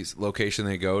every location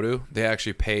they go to. They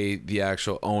actually pay the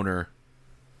actual owner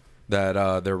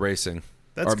that they're racing.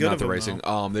 That's or good not of the them, racing.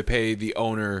 though. They pay the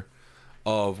owner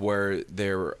of where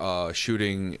they're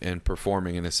shooting and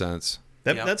performing in a sense.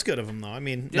 Yep. That's good of them, though. I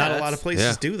mean, Yeah, not a lot of places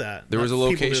Yeah. do that. There was a Not-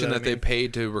 people do location that I they mean.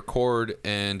 paid to record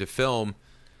and to film,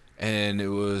 and it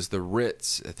was the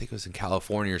Ritz. I think it was in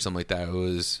California or something like that. It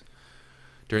was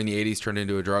during the 80s, turned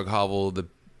into a drug hovel. The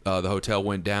hotel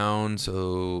went down,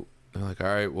 so they're like, all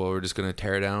right, well, we're just going to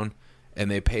tear it down. And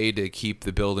they paid to keep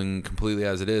the building completely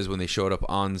as it is. When they showed up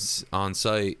on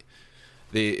site,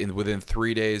 within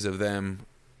 3 days of them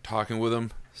talking with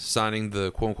them, signing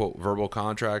the quote-unquote verbal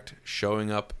contract,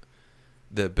 showing up,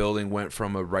 the building went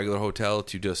from a regular hotel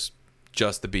to just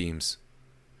the beams.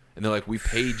 And they're like, we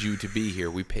paid you to be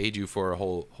here. We paid you for a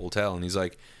whole hotel. And he's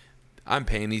like, I'm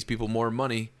paying these people more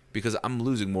money because I'm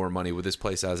losing more money with this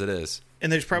place as it is. And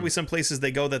there's probably some places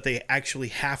they go that they actually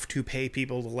have to pay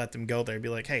people to let them go there. Be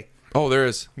like, hey, Oh, there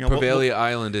is. You know, Poveglia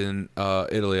Island in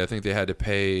Italy. I think they had to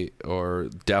pay or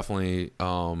definitely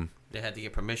They had to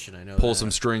get permission. I know. pull that. some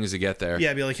strings to get there.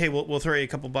 yeah, be like, hey, we'll throw you a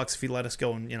couple bucks if you let us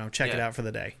go and check it Yeah. out for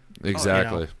the day.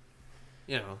 Exactly.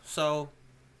 So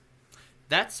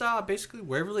that's basically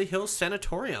Waverly Hills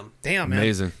Sanatorium. Damn, man,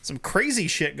 Amazing. some crazy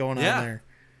shit going on Yeah. there.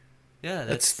 Yeah,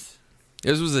 that's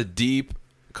This was a deep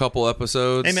couple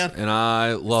episodes. Hey, man. And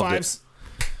I loved Fives.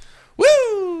 it.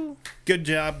 Woo! Good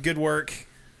job, good work.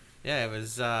 yeah. It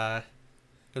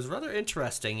was rather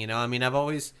interesting. I mean, I've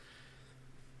always,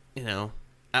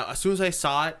 as soon as I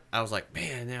saw it, I was like,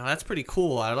 man, that's pretty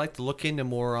cool. I'd like to look into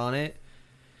more on it,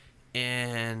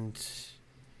 and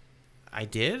I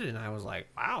did, and I was like,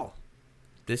 wow,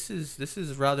 this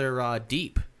is rather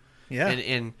deep. Yeah,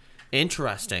 and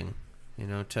interesting,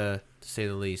 to say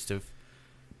the least.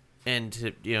 And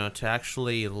to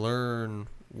actually learn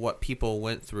what people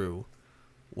went through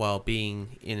while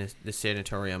being in the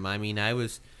sanatorium. I mean, I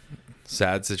was,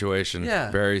 Sad situation.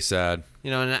 Yeah. Very sad.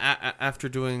 and after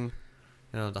doing,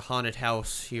 the haunted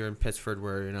house here in Pittsford,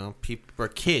 where where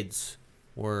kids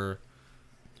were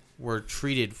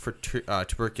treated for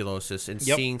tuberculosis, and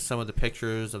Yep. seeing some of the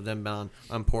pictures of them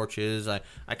on porches, I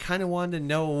kind of wanted to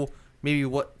know maybe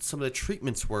what some of the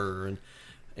treatments were,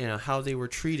 and how they were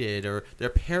treated or their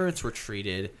parents were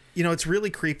treated. it's really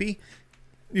creepy.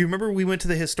 You remember we went to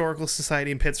the Historical Society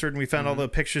in Pittsford and we found all the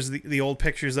pictures, the old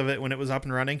pictures of it when it was up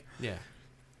and running, Yeah,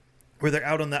 where they're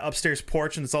out on that upstairs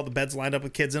porch and it's all the beds lined up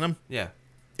with kids in them. yeah,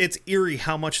 It's eerie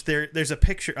how much there's a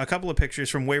couple of pictures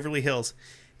from Waverly Hills.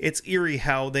 It's eerie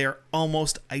how they are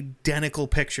almost identical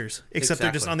pictures, except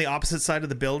they're just Exactly. on the opposite side of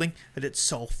the building, and it's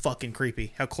so fucking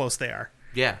creepy how close they are.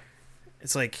 yeah.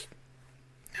 It's like,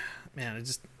 man,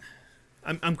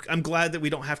 I'm glad that we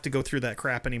don't have to go through that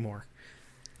crap anymore.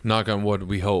 Knock on wood,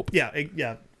 we hope.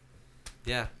 Yeah,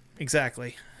 Yeah.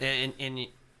 exactly. And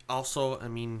also, I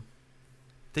mean,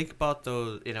 think about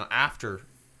those, after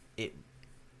it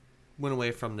went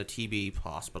away from the TB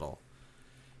hospital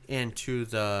and to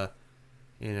the,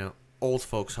 old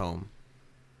folks home.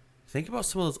 Think about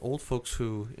some of those old folks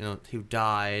who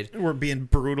died, We're being who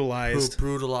brutalized.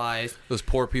 brutalized. Those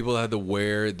poor people that had to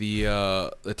wear the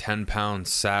 10-pound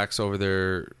sacks over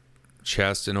their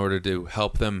chest in order to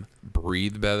help them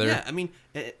breathe better. Yeah, I mean,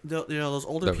 those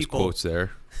older That was people quotes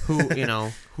there. who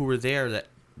who were there, that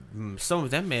some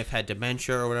of them may have had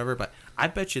dementia or whatever, but I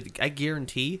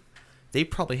guarantee they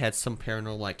probably had some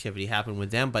paranormal activity happen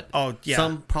with them, but Oh, yeah.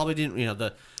 some probably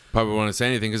didn't. Probably want to say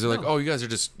anything because they're like, No. "Oh, you guys are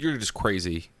you're just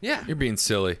crazy. Yeah. You're being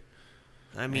silly."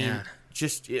 I mean, Man.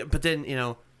 but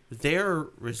then their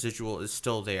residual is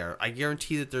still there. I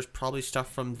guarantee that there's probably stuff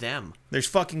from them, There's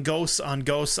fucking ghosts on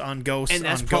ghosts on ghosts and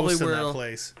that's on probably ghosts in where that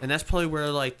place. and that's probably where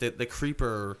like the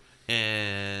creeper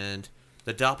and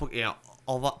the doppelganger,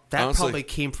 all that Honestly, probably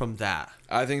came from that.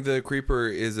 I think the creeper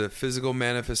is a physical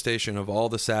manifestation of all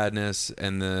the sadness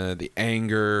and the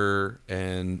anger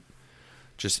and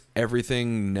just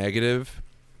everything negative.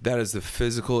 That is the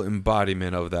physical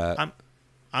embodiment of that.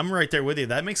 I'm right there with you.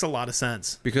 That makes a lot of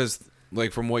sense. Because,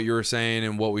 like, from what you were saying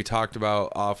and what we talked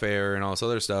about off air and all this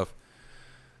other stuff,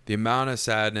 the amount of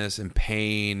sadness and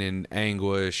pain and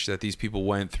anguish that these people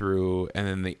went through, and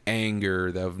then the anger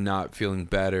of not feeling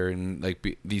better, and like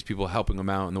these people helping them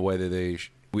out in the way that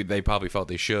they probably felt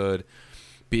they should,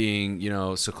 being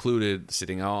secluded,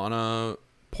 sitting out on a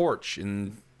porch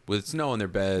and with snow in their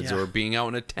beds, Yeah. or being out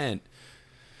in a tent.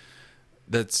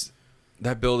 That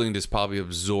building just probably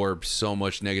absorbed so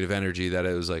much negative energy that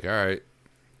it was like, all right,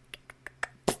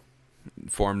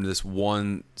 formed this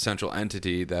one central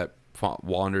entity that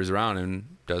wanders around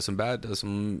and does some bad, does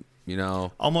some,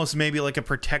 Almost maybe like a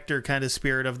protector kind of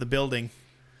spirit of the building.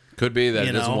 Could be that You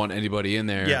it doesn't know? want anybody in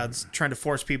there. Yeah, it's trying to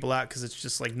force people out because it's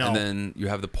just like, no. And then you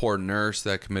have the poor nurse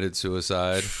that committed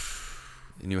suicide.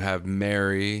 And you have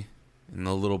Mary and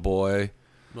the little boy.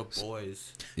 The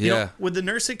boys. You know, Yeah. with the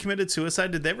nurse that committed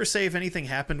suicide, did they ever say if anything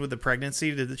happened with the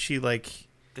pregnancy? Did she like...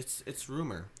 It's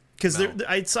rumor. Because No.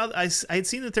 I had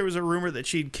seen that there was a rumor that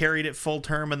she'd carried it full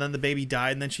term and then the baby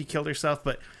died and then she killed herself,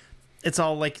 but it's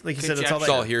all like you said, it's all, It's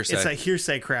all hearsay. It's that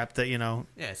hearsay crap that Yeah,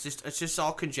 it's just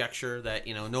all conjecture that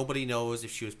nobody knows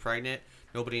if she was pregnant.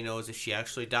 Nobody knows if she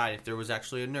actually died. If there was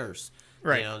actually a nurse,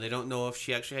 Right. They don't know if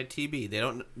she actually had TB. They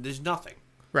don't. There's nothing.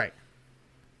 right.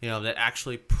 That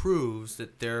actually proves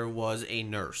that there was a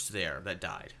nurse there that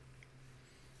died.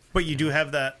 But you do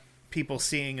have that people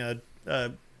seeing a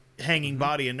hanging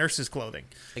body in nurse's clothing.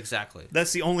 Exactly.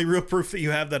 That's the only real proof that you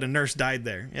have that a nurse died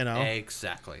there.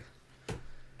 Exactly.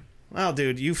 Wow,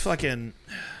 dude, you fucking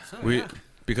So, yeah.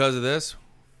 Because of this,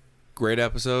 great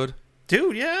episode.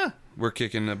 dude, yeah. We're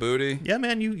kicking the booty. Yeah,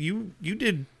 man, you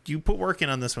put work in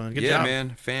on this one. Good Yeah, job. man,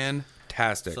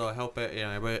 fantastic. So I hope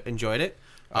everybody enjoyed it.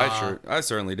 I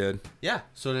certainly did. Yeah.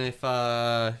 So then if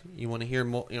you want to hear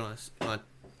more,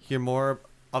 hear more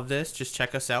of this, just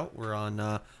check us out. We're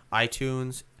on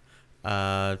iTunes,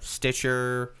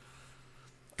 Stitcher,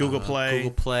 Google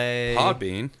Play,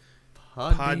 Podbean,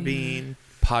 Podbean.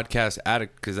 Podcast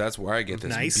Addict, because that's where I get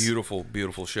this Nice. beautiful,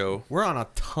 beautiful show. We're on a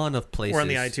ton of places. We're on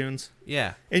the iTunes.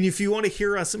 Yeah. And if you want to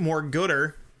hear us more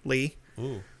gooderly,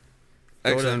 Ooh.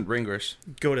 Excellent Ringlish.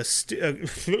 go to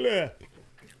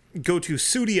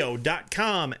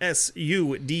studio.com,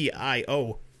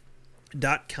 SUDIO.com.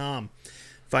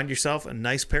 Find yourself a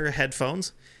nice pair of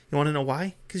headphones. You want to know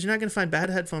why? Because you're not going to find bad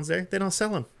headphones there. They don't sell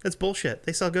them. That's bullshit.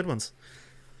 They sell good ones.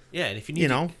 Yeah, and if you need You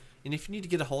know? and if you need to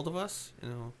get a hold of us,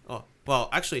 oh, well,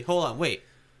 actually, hold on, wait.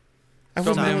 I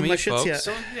wasn't Don't done with blame my me, shits folks. yet.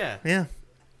 So yeah. Yeah.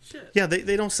 Shit. Yeah,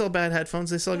 they don't sell bad headphones.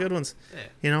 They sell good ones.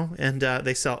 Yeah. And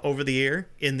they sell over the ear,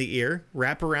 in the ear,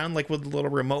 wrap around like with a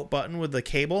little remote button with the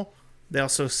cable. They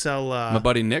also sell... My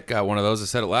buddy Nick got one of those. I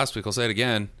said it last week. I'll say it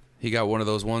again. He got one of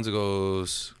those ones that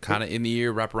goes kind of in the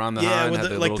ear, wrap around the yeah, hind, with have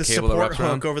the, the like little the cable that support wraps hook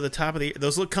around. over the top of the ear.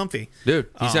 Those look comfy. Dude,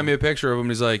 he sent me a picture of him.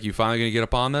 He's like, "You finally gonna get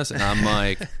up on this?" And I'm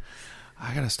like,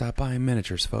 "I gotta stop buying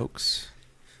miniatures, folks."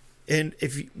 And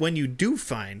when you do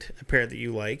find a pair that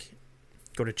you like,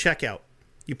 go to checkout.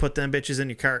 You put them bitches in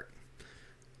your cart.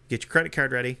 Get your credit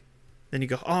card ready. Then you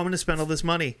go, oh, I'm going to spend all this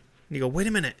money. And you go, wait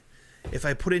a minute. If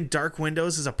I put in Dark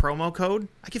Windows as a promo code,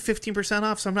 I get 15%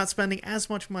 off, so I'm not spending as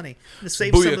much money. I'm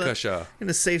Booyakasha. going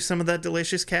to save some of that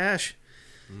delicious cash.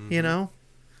 You know?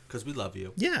 Because we love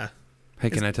you. Yeah. Hey,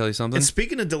 can I tell you something? And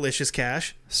speaking of delicious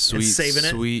cash, Sweet, and saving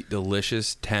it, sweet,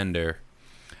 delicious, tender.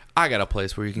 I got a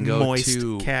place where you can go moist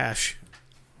to cash.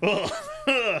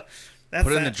 That's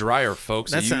put it in the that. dryer,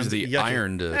 folks. That And use sounds the yucky.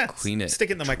 iron to Yeah, clean it. Stick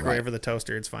it in the microwave Dry. or the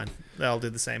toaster. It's fine. That'll do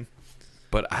the same.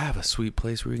 But I have a sweet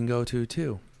place where you can go to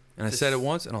too. And I said it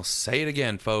once, and I'll say it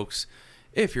again, folks.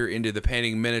 If you're into the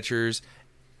painting miniatures,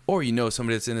 or you know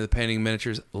somebody that's into the painting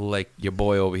miniatures, like your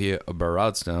boy over here,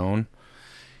 Broadstone,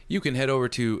 you can head over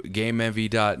to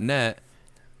GameEnvy.net,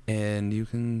 and you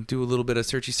can do a little bit of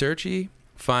searchy,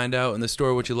 find out in the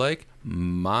store what you like.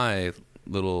 My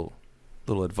little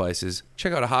advice is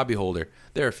check out a hobby holder.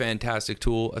 They're a fantastic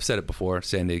tool. I've said it before,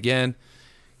 saying it again.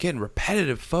 Getting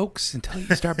repetitive, folks, until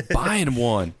you start buying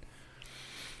one.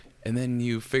 And then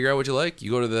you figure out what you like.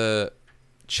 You go to the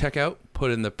checkout, put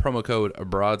in the promo code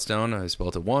Broadstone. I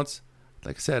spelled it once.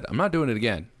 Like I said, I'm not doing it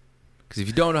again. Because if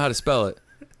you don't know how to spell it,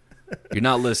 you're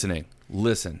not listening.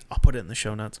 Listen. I'll put it in the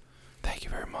show notes. Thank you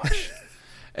very much.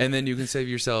 And then you can save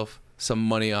yourself some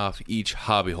money off each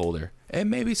hobby holder. And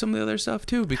maybe some of the other stuff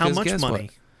too. Because How much guess money?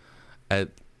 What? At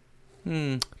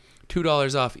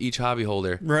 $2 off each hobby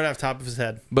holder. Right off the top of his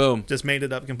head. Boom. Just made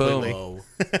it up completely. Whoa.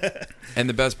 And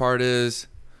the best part is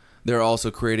they're also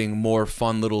creating more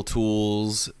fun little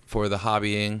tools for the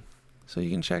hobbying. So you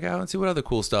can check out and see what other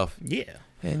cool stuff. Yeah.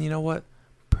 And you know what?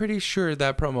 Pretty sure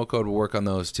that promo code will work on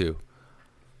those too.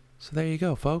 So there you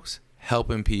go, folks.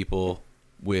 Helping people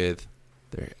with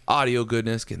their audio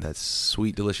goodness, getting that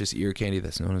sweet, delicious ear candy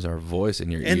that's known as our voice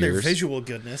in your ears. And their visual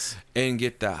goodness. And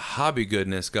get that hobby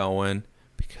goodness going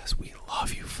because we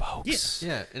love you, folks.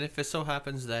 Yeah, and if it so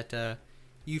happens that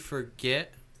you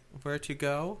forget where to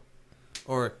go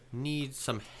or need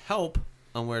some help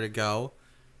on where to go,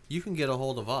 you can get a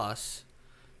hold of us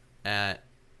on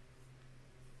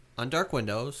Dark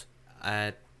Windows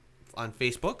on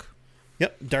Facebook.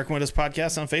 Yep. Dark Windows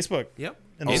Podcast on Facebook. Yep.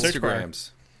 And the search bar.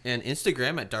 Instagrams. And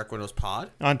Instagram at Dark Windows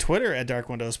Pod. On Twitter at Dark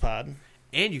Windows Pod.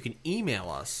 And you can email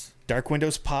us.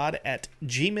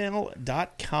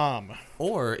 darkwindowspod@gmail.com.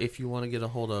 Or if you want to get a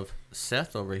hold of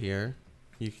Seth over here,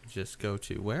 you can just go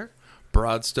to where?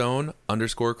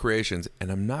 Broadstone_creations.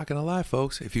 And I'm not going to lie,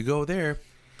 folks. If you go there,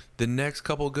 the next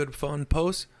couple good fun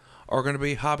posts are going to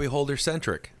be hobby holder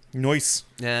centric. Nice.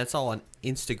 Yeah, that's all on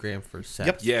Instagram for Seth.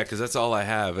 Yep. Yeah, because that's all I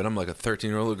have. And I'm like a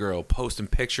 13-year-old girl posting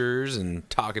pictures and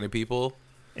talking to people.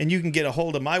 And you can get a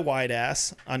hold of my wide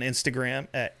ass on Instagram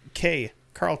at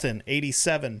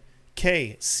kcarleton87,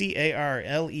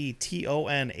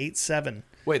 KCARLETON 87.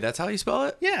 Wait, that's how you spell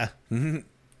it? Yeah.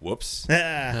 Whoops.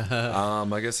 Ah,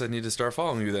 I guess I need to start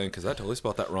following you then, because I totally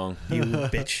spelled that wrong. you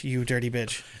bitch. You dirty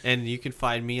bitch. And you can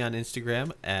find me on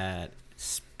Instagram at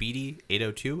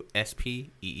Speedy802,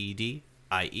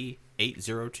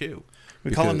 SPEEDIE802.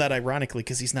 We call him Because- that ironically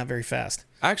because he's not very fast.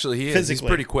 Actually, he is. He's Physically.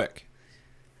 pretty quick.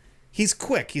 He's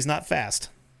quick. He's not fast.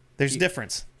 There's a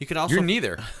difference. You can also You're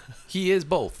neither. He is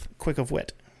both. Quick of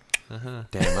wit. Damn,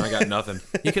 I got nothing.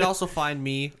 You can also find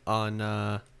me on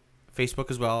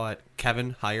Facebook as well at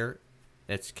Kevin Hire.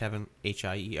 It's Kevin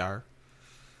Hier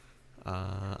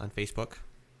on Facebook.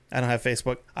 I don't have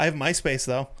Facebook. I have MySpace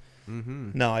though.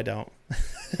 Mm-hmm. No, I don't.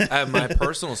 I have my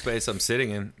personal space I'm sitting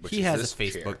in. Which He is has this a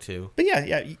Facebook chair. too. But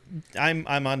yeah, I'm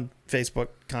on Facebook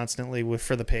constantly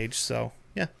for the page. So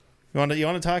yeah, you want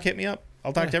to talk? Hit me up.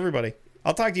 I'll talk to everybody.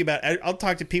 I'll talk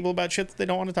to people about shit that they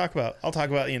don't want to talk about. I'll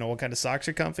talk about what kind of socks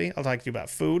are comfy. I'll talk to you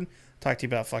about food. Talk to you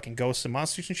about fucking ghosts and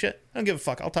monsters and shit. I don't give a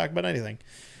fuck. I'll talk about anything.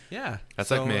 Yeah. That's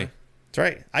So, like me. That's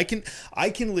right. I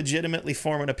can legitimately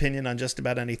form an opinion on just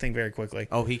about anything very quickly.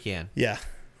 Oh, he can. Yeah.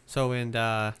 So, and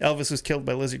Elvis was killed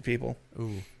by lizard people.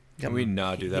 ooh, Can we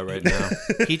not do that right now?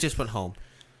 he just went home.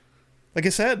 Like I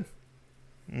said,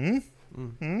 And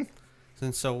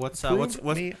so what's prove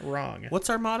me wrong. what's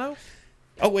our motto?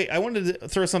 Oh wait, I wanted to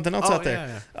throw something else Oh, out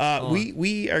there. yeah.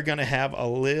 We are gonna have a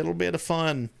little bit of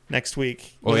fun next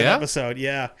week. Oh, with an yeah? episode.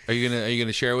 Yeah. Are you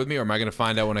gonna share it with me, or am I gonna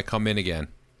find out when I come in again?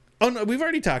 Oh no, we've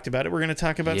already talked about it. We're gonna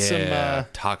talk about some.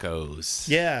 Tacos.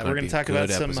 Yeah, we're be gonna a talk good about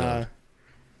some. episode.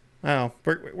 Oh,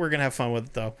 we're gonna have fun with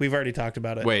it though. We've already talked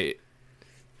about it. Wait,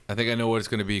 I think I know what it's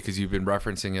gonna be because you've been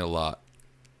referencing it a lot.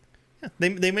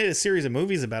 They made a series of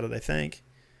movies about it. I think.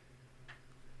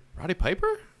 Roddy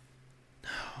Piper? No.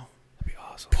 That'd be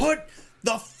awesome. Put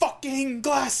the fucking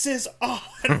glasses on.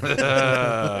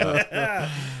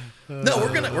 No,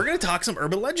 we're gonna talk some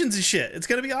urban legends and shit. It's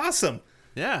gonna be awesome.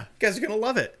 Yeah. You guys are gonna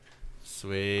love it.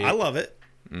 Sweet. I love it.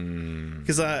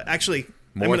 Because actually,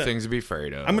 More things to be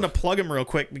afraid of. I'm going to plug them real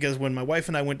quick because when my wife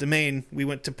and I went to Maine, we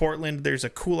went to Portland. There's a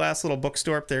cool-ass little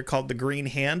bookstore up there called The Green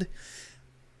Hand.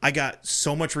 I got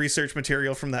so much research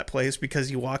material from that place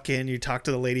because you walk in, you talk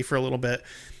to the lady for a little bit,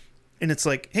 and it's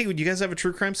like, hey, would you guys have a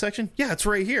true crime section? Yeah, it's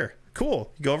right here.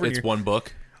 Cool. You go over It's one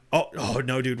book. Oh,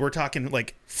 no, dude. We're talking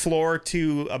like floor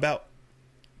to about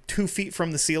 2 feet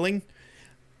from the ceiling.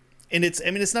 And it's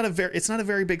not a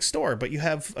very big store, but you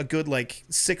have a good like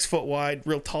 6 foot wide,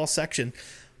 real tall section.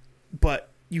 But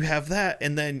you have that,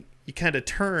 and then you kind of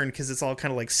turn because it's all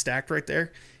kind of like stacked right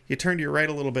there. You turn to your right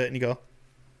a little bit, and you go,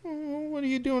 oh, "What are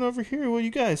you doing over here? What are you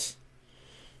guys?"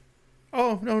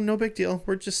 "Oh, no big deal.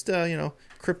 We're just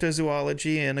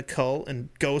cryptozoology and occult and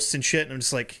ghosts and shit." And I'm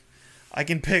just like, I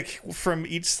can pick from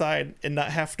each side and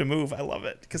not have to move. I love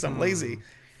it because I'm lazy.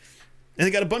 And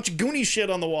they got a bunch of Goonie shit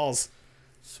on the walls.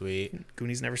 Sweet.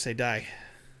 Goonies never say die.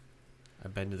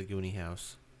 I've been to the Goonie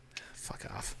house. Fuck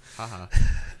off. Haha.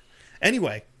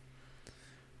 Anyway,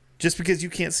 just because you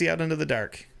can't see out into the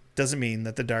dark doesn't mean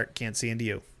that the dark can't see into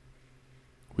you.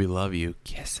 We love you.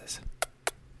 Kisses.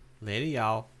 Later,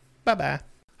 y'all. Bye-bye.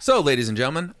 So, ladies and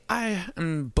gentlemen, I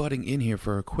am butting in here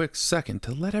for a quick second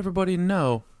to let everybody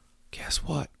know, guess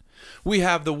what? We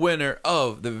have the winner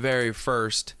of the very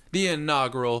first, the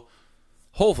inaugural,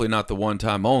 hopefully not the one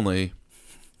time only,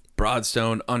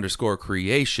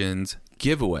 Broadstone_creations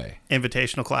giveaway.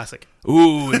 Invitational Classic.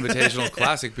 Ooh, Invitational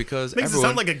Classic, because Makes it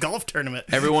sound like a golf tournament.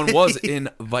 everyone was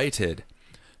invited.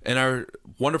 And our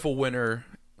wonderful winner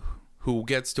who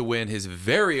gets to win his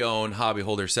very own hobby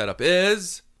holder setup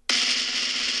is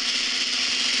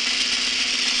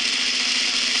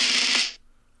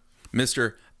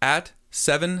Mr.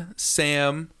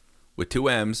 @7Sam with 2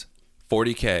 M's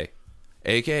 40K,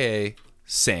 aka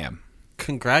Sam.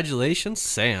 Congratulations,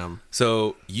 Sam.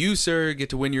 So you, sir, get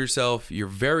to win yourself your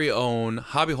very own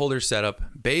hobby holder setup,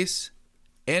 base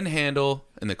and handle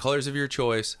in the colors of your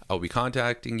choice. I'll be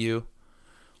contacting you.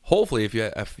 Hopefully, if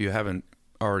you haven't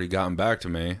already gotten back to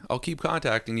me, I'll keep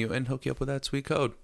contacting you and hook you up with that sweet code.